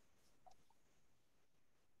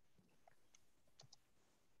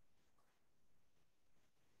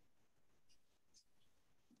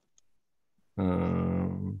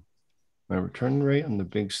 My return rate on the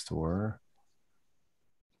big store,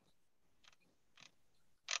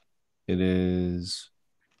 it is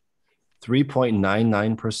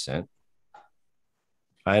 3.99%.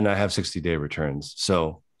 And I have 60-day returns.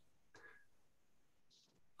 So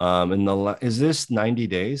is this 90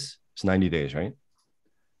 days? It's 90 days, right?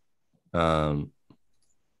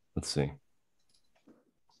 Let's see.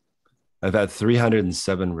 I've had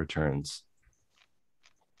 307 returns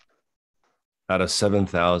out of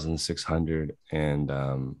 7,600 and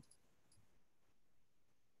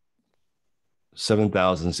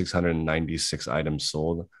 7,696 items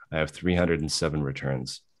sold. I have 307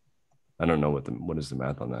 returns. I don't know what is the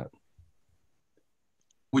math on that.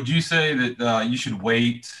 Would you say that you should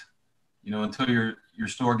wait, until your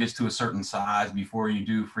store gets to a certain size before you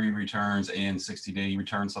do free returns and 60-day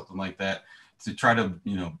returns, something like that, to try to,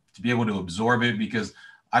 to be able to absorb it? Because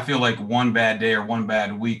I feel like one bad day or one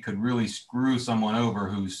bad week could really screw someone over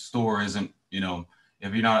whose store isn't,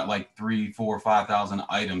 if you're not at like 3,000, 4,000, 5,000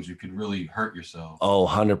 items, you could really hurt yourself. Oh,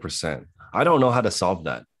 100%. I don't know how to solve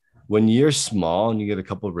that. When you're small and you get a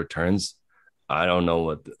couple of returns, I don't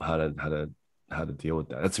know how to deal with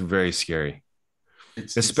that. That's very scary.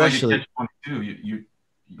 Especially it's like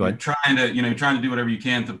you're trying to do whatever you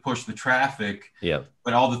can to push the traffic. Yeah.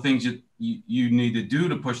 But all the things you need to do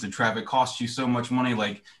to push the traffic costs you so much money,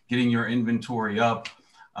 like getting your inventory up,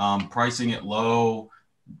 pricing it low,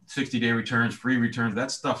 60-day returns, free returns. That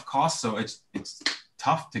stuff costs. So it's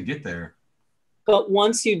tough to get there. But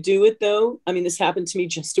once you do it, though, I mean, this happened to me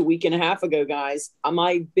just a week and a half ago, guys.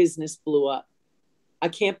 My business blew up. I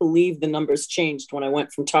can't believe the numbers changed when I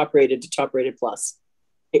went from top rated to top rated plus.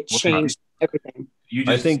 It changed everything.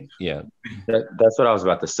 I think, yeah. That's what I was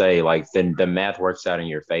about to say. Like the math works out in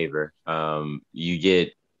your favor. We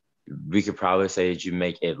could probably say that you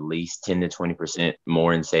make at least 10 to 20%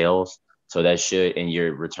 more in sales. So and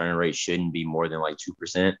your return rate shouldn't be more than like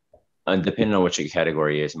 2%. And depending on what your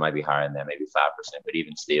category is, it might be higher than that, maybe 5%. But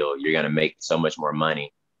even still, you're going to make so much more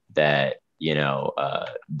money that,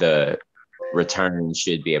 the return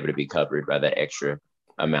should be able to be covered by the extra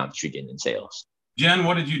amount that you're getting in sales. Jen,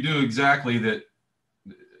 what did you do exactly that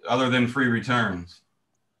other than free returns?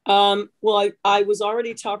 Well, I was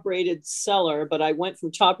already top rated seller, but I went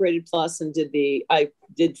from top rated plus and I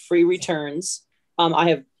did free returns. I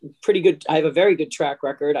have a very good track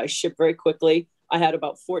record. I ship very quickly. I had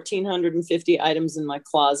about 1,450 items in my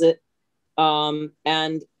closet.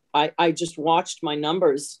 And I just watched my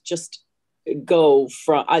numbers just go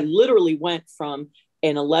from, I literally went from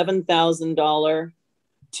an $11,000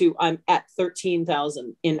 to I'm at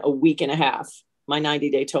 13,000 in a week and a half, my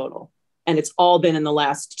 90-day total. And it's all been in the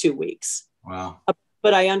last 2 weeks. Wow.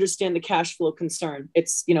 But I understand the cash flow concern.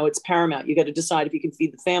 It's paramount. You got to decide if you can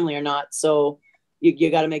feed the family or not. So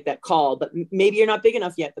you got to make that call, but maybe you're not big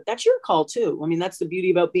enough yet, but that's your call too. I mean, that's the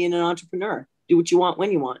beauty about being an entrepreneur. Do what you want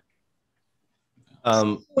when you want.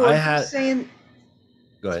 Go ahead.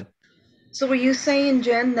 So were you saying,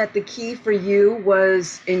 Jen, that the key for you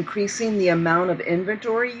was increasing the amount of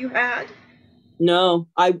inventory you had? No,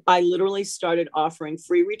 I literally started offering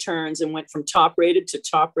free returns and went from top rated to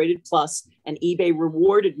top rated plus, and eBay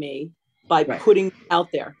rewarded me by putting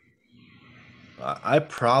out there. I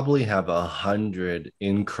probably have 100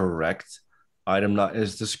 incorrect item not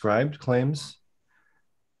as described claims,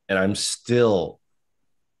 and I'm still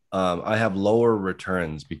I have lower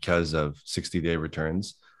returns because of 60-day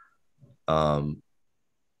returns.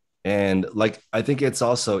 And like I think it's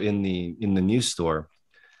also in the new store,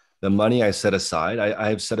 the money I set aside, I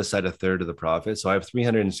have set aside a third of the profit. So I have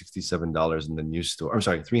 $367 in the new store. I'm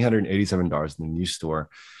sorry, $387 in the new store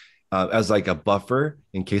as like a buffer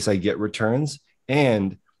in case I get returns.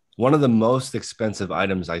 And one of the most expensive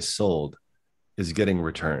items I sold is getting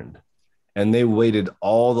returned. And they waited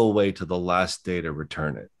all the way to the last day to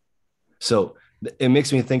return it. So it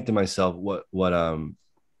makes me think to myself what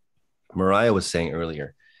Mariah was saying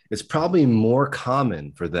earlier. It's probably more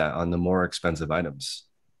common for that on the more expensive items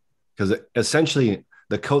because essentially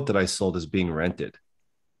the coat that I sold is being rented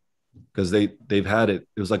because they've had it.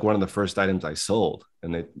 It was like one of the first items I sold,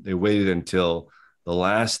 and they waited until the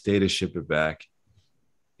last day to ship it back.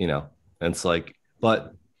 And it's like,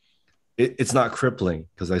 but it's not crippling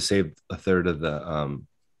because I saved a third of the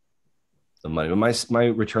money. But my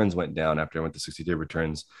returns went down after I went to 60-day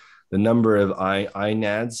returns. The number of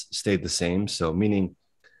INADs stayed the same. So meaning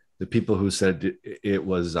the people who said it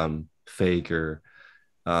was fake or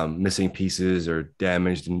missing pieces or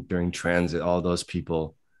damaged during transit, all those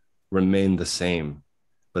people remained the same,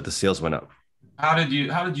 but the sales went up. How did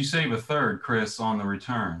you save a third, Chris, on the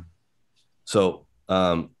return? So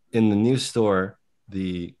in the new store,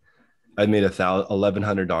 I made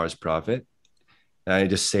 $1,100 profit, and I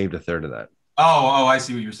just saved a third of that. Oh, I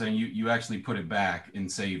see what you're saying. You actually put it back in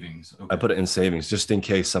savings. Okay. I put it in savings just in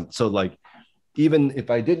case so like even if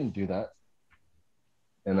I didn't do that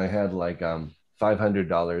and I had like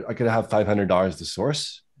 $500, I could have $500 to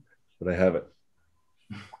source, but I have it.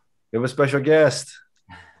 We have a special guest.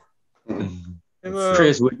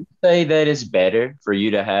 Chris, would you say that it's better for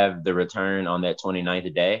you to have the return on that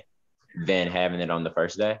 29th day than having it on the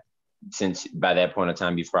first day? Since by that point in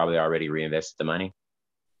time, you've probably already reinvested the money.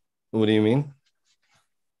 What do you mean?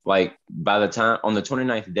 Like by the time on the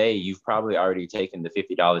 29th day, you've probably already taken the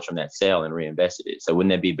 $50 from that sale and reinvested it. So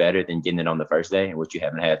wouldn't that be better than getting it on the first day in which you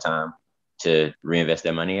haven't had time to reinvest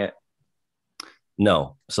that money yet?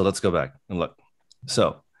 No. So let's go back and look.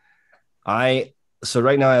 So right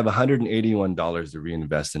now I have $181 to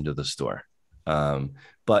reinvest into the store.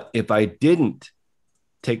 But if I didn't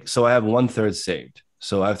so I have 1/3 saved.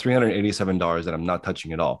 So I have $387 that I'm not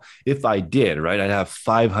touching at all. If I did, right, I'd have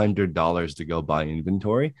 $500 to go buy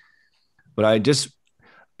inventory. But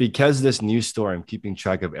because this new store, I'm keeping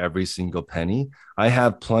track of every single penny. I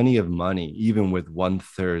have plenty of money, even with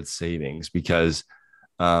 1/3 savings, because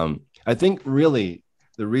I think really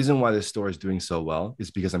the reason why this store is doing so well is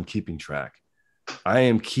because I'm keeping track. I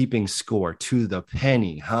am keeping score to the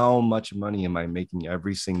penny. How much money am I making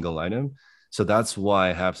every single item? So that's why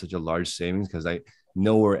I have such a large savings, because I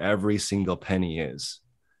know where every single penny is.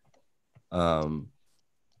 And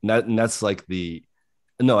that's like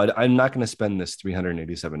I'm not going to spend this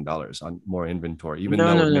 $387 on more inventory, even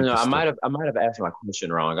though No. I might have asked my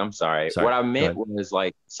question wrong. I'm sorry. What I meant was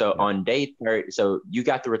like, on day 30, so you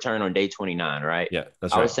got the return on day 29, right? Yeah,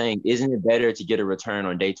 that's right. I was saying, isn't it better to get a return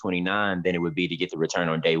on day 29 than it would be to get the return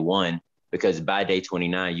on day 1? Because by day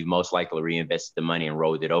 29, you most likely reinvested the money and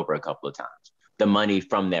rolled it over a couple of times. The money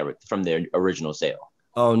from their original sale.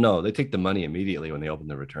 Oh no, they take the money immediately when they open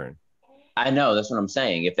the return. I know, that's what I'm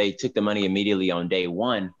saying. If they took the money immediately on day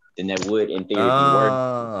 1, then that would in theory be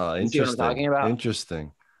worth. You see what I'm talking about?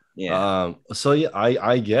 Interesting. Yeah. So yeah,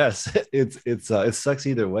 I guess it sucks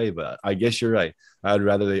either way, but I guess you're right. I'd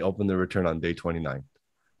rather they open the return on day 29.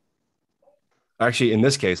 Actually, in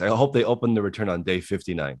this case, I hope they open the return on day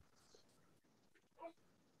 59.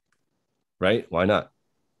 Right? Why not?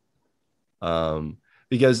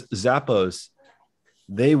 Because Zappos,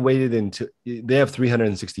 they have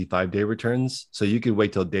 365-day returns. So you could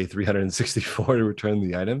wait till day 364 to return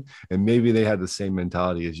the item. And maybe they had the same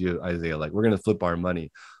mentality as you, Isaiah. Like, we're going to flip our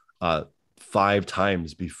money 5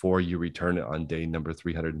 times before you return it on day number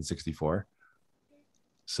 364.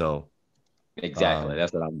 So exactly.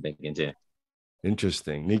 That's what I'm thinking too.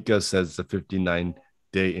 Interesting. Nico says the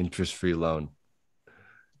 59-day interest-free loan.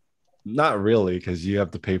 Not really, because you have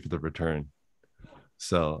to pay for the return.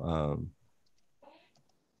 So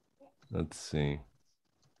let's see.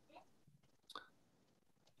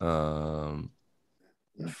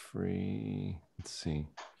 Free. Let's see.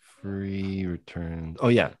 Free returns. Oh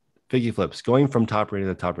yeah, Figgy Flips. Going from top rated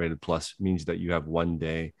to top rated plus means that you have 1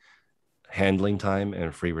 day handling time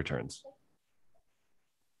and free returns.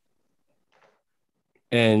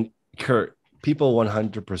 And Kurt, people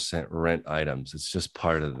 100% rent items. It's just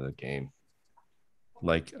part of the game.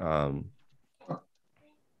 Like the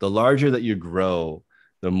larger that you grow,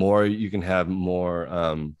 the more you can have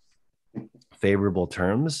more favorable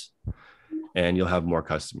terms. and you'll have more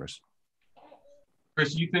customers.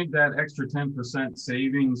 Chris, you think that extra 10%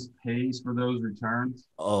 savings pays for those returns?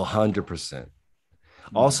 Oh, 100%.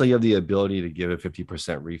 Also, you have the ability to give a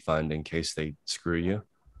 50% refund in case they screw you.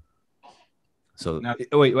 So now,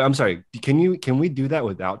 wait, I'm sorry. Can we do that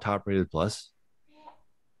without Top Rated Plus?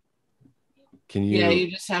 Can you? Yeah, you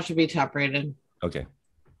just have to be top rated. Okay.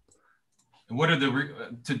 What are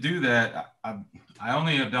to do that? I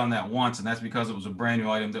only have done that once, and that's because it was a brand new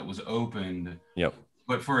item that was opened. Yep.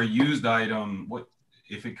 But for a used item, what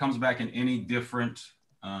if it comes back in any different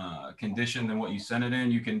condition than what you sent it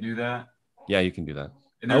in? You can do that. Yeah, you can do that.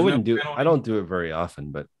 I don't do it very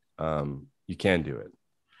often, but you can do it.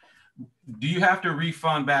 Do you have to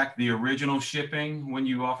refund back the original shipping when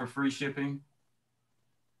you offer free shipping?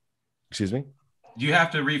 Excuse me? Do you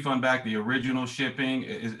have to refund back the original shipping?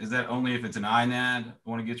 Is that only if it's an INAD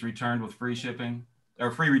when it gets returned with free shipping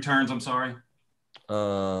or free returns? I'm sorry.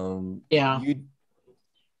 Yeah.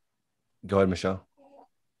 Go ahead, Michelle.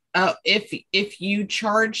 If you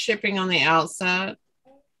charge shipping on the outset,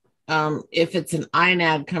 if it's an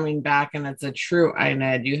INAD coming back and it's a true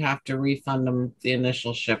INAD, you have to refund them the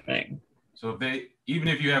initial shipping. So even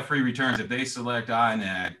if you have free returns, if they select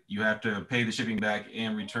INAD, you have to pay the shipping back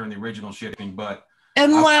and return the original shipping. But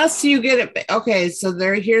unless you get it, okay. So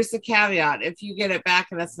here's the caveat: if you get it back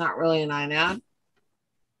and it's not really an INAD,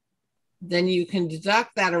 then you can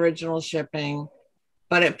deduct that original shipping,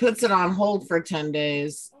 but it puts it on hold for 10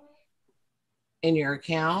 days in your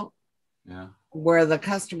account. Yeah. Where the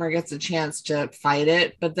customer gets a chance to fight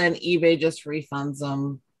it, but then eBay just refunds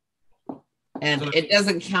them. And it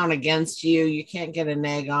doesn't count against you. You can't get a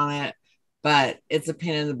neg on it, but it's a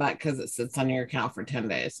pain in the butt because it sits on your account for 10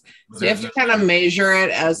 days. So you have to kind of measure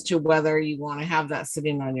it as to whether you want to have that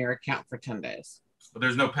sitting on your account for 10 days. But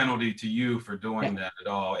there's no penalty to you for doing that at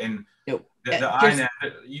all. And the INAD,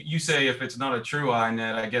 you say if it's not a true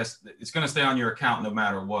INAD, I guess it's going to stay on your account no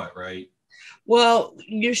matter what, right? Well,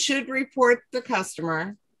 you should report the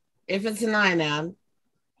customer if it's an INAD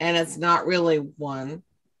and it's not really one.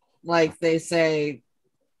 Like they say,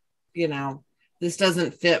 this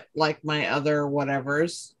doesn't fit like my other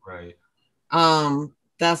whatevers. Right.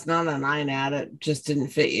 That's not an INAD. It just didn't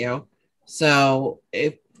fit you. So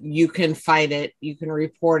if you can fight it, you can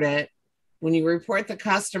report it. When you report the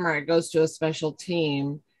customer, it goes to a special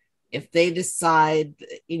team. If they decide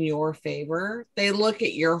in your favor, they look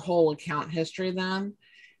at your whole account history then.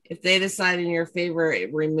 If they decide in your favor,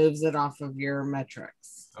 it removes it off of your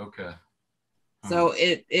metrics. Okay. So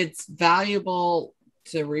it's valuable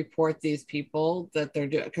to report these people that they're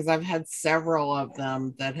doing, because I've had several of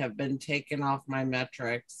them that have been taken off my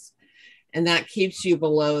metrics, and that keeps you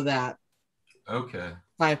below that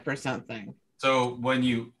 5% thing. So when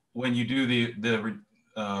you do the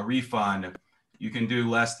refund, you can do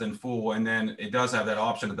less than full, and then it does have that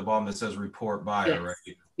option at the bottom that says report buyer,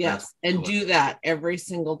 right? Yes, and do that every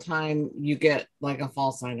single time you get like a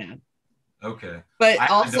false INAD. Okay. But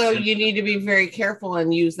also you need to be very careful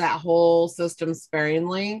and use that whole system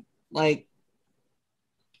sparingly. Like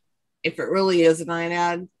if it really is an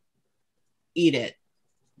INAD, eat it.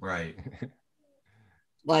 Right.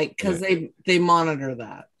 Like, because they monitor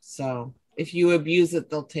that. So if you abuse it,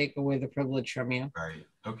 they'll take away the privilege from you. Right.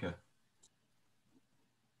 Okay.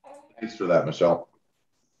 Thanks for that, Michelle.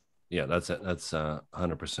 Yeah, that's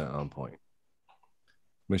 100% on point.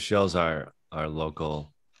 Michelle's our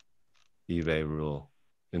local eBay rule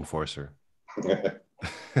enforcer.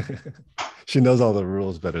 She knows all the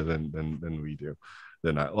rules better than we do.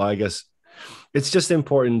 I guess it's just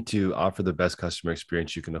important to offer the best customer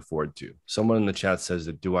experience you can afford to. Someone in the chat says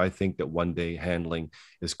that, do I think that one day handling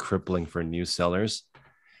is crippling for new sellers?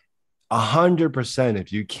 100%.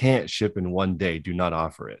 If you can't ship in one day, do not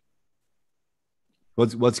offer it.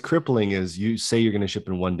 What's crippling is you say you're going to ship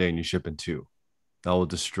in one day and you ship in two. That will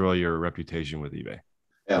destroy your reputation with eBay.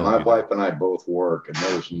 Yeah, my wife and I both work, and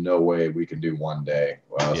there's no way we can do one day.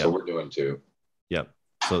 So we're doing two. Yep.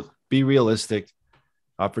 So be realistic.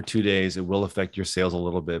 Offer 2 days. It will affect your sales a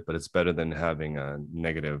little bit, but it's better than having a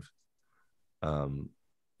negative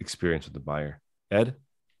experience with the buyer. Ed?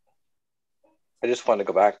 I just wanted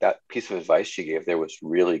to go back. That piece of advice you gave there was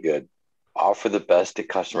really good. Offer the best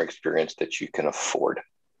customer experience that you can afford.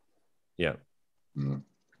 Yeah. Mm-hmm.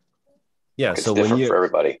 Yeah. It's so different for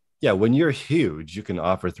everybody. Yeah, when you're huge, you can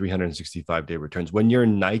offer 365-day returns. When you're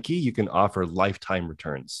Nike, you can offer lifetime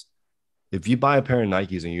returns. If you buy a pair of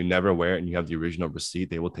Nikes and you never wear it and you have the original receipt,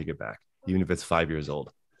 they will take it back, even if it's 5 years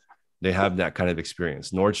old. They have that kind of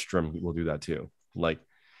experience. Nordstrom will do that too. Like,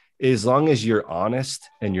 as long as you're honest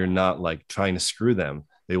and you're not like trying to screw them,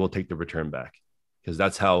 they will take the return back, because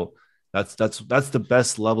that's how That's the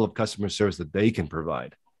best level of customer service that they can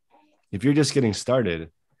provide. If you're just getting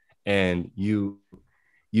started and you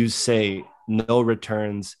say no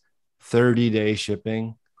returns, 30-day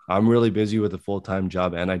shipping, I'm really busy with a full-time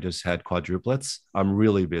job and I just had quadruplets, I'm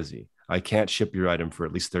really busy. I can't ship your item for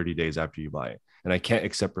at least 30 days after you buy it, and I can't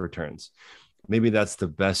accept returns. Maybe that's the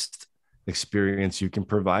best experience you can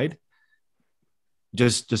provide.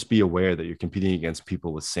 Just be aware that you're competing against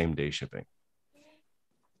people with same-day shipping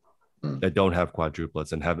that don't have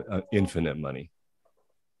quadruplets and have infinite money.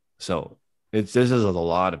 So this is a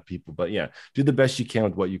lot of people, but yeah, do the best you can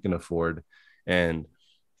with what you can afford. And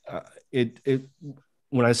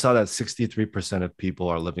when I saw that 63% of people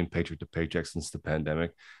are living paycheck to paycheck since the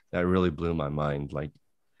pandemic, that really blew my mind. Like,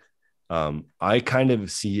 I kind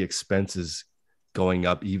of see expenses going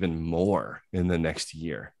up even more in the next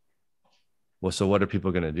year. Well, so what are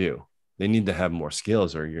people going to do? They need to have more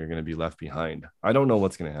skills or you're going to be left behind. I don't know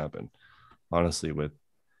what's going to happen, honestly, with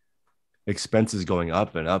expenses going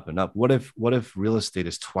up and up and up. What if real estate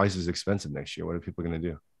is twice as expensive next year? What are people going to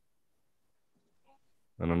do?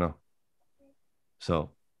 I don't know.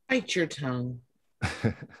 So bite your tongue.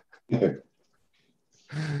 Well,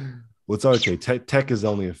 it's okay. Tech is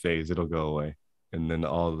only a phase. It'll go away. And then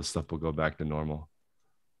all of the stuff will go back to normal.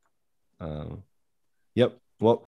 Yep. Well,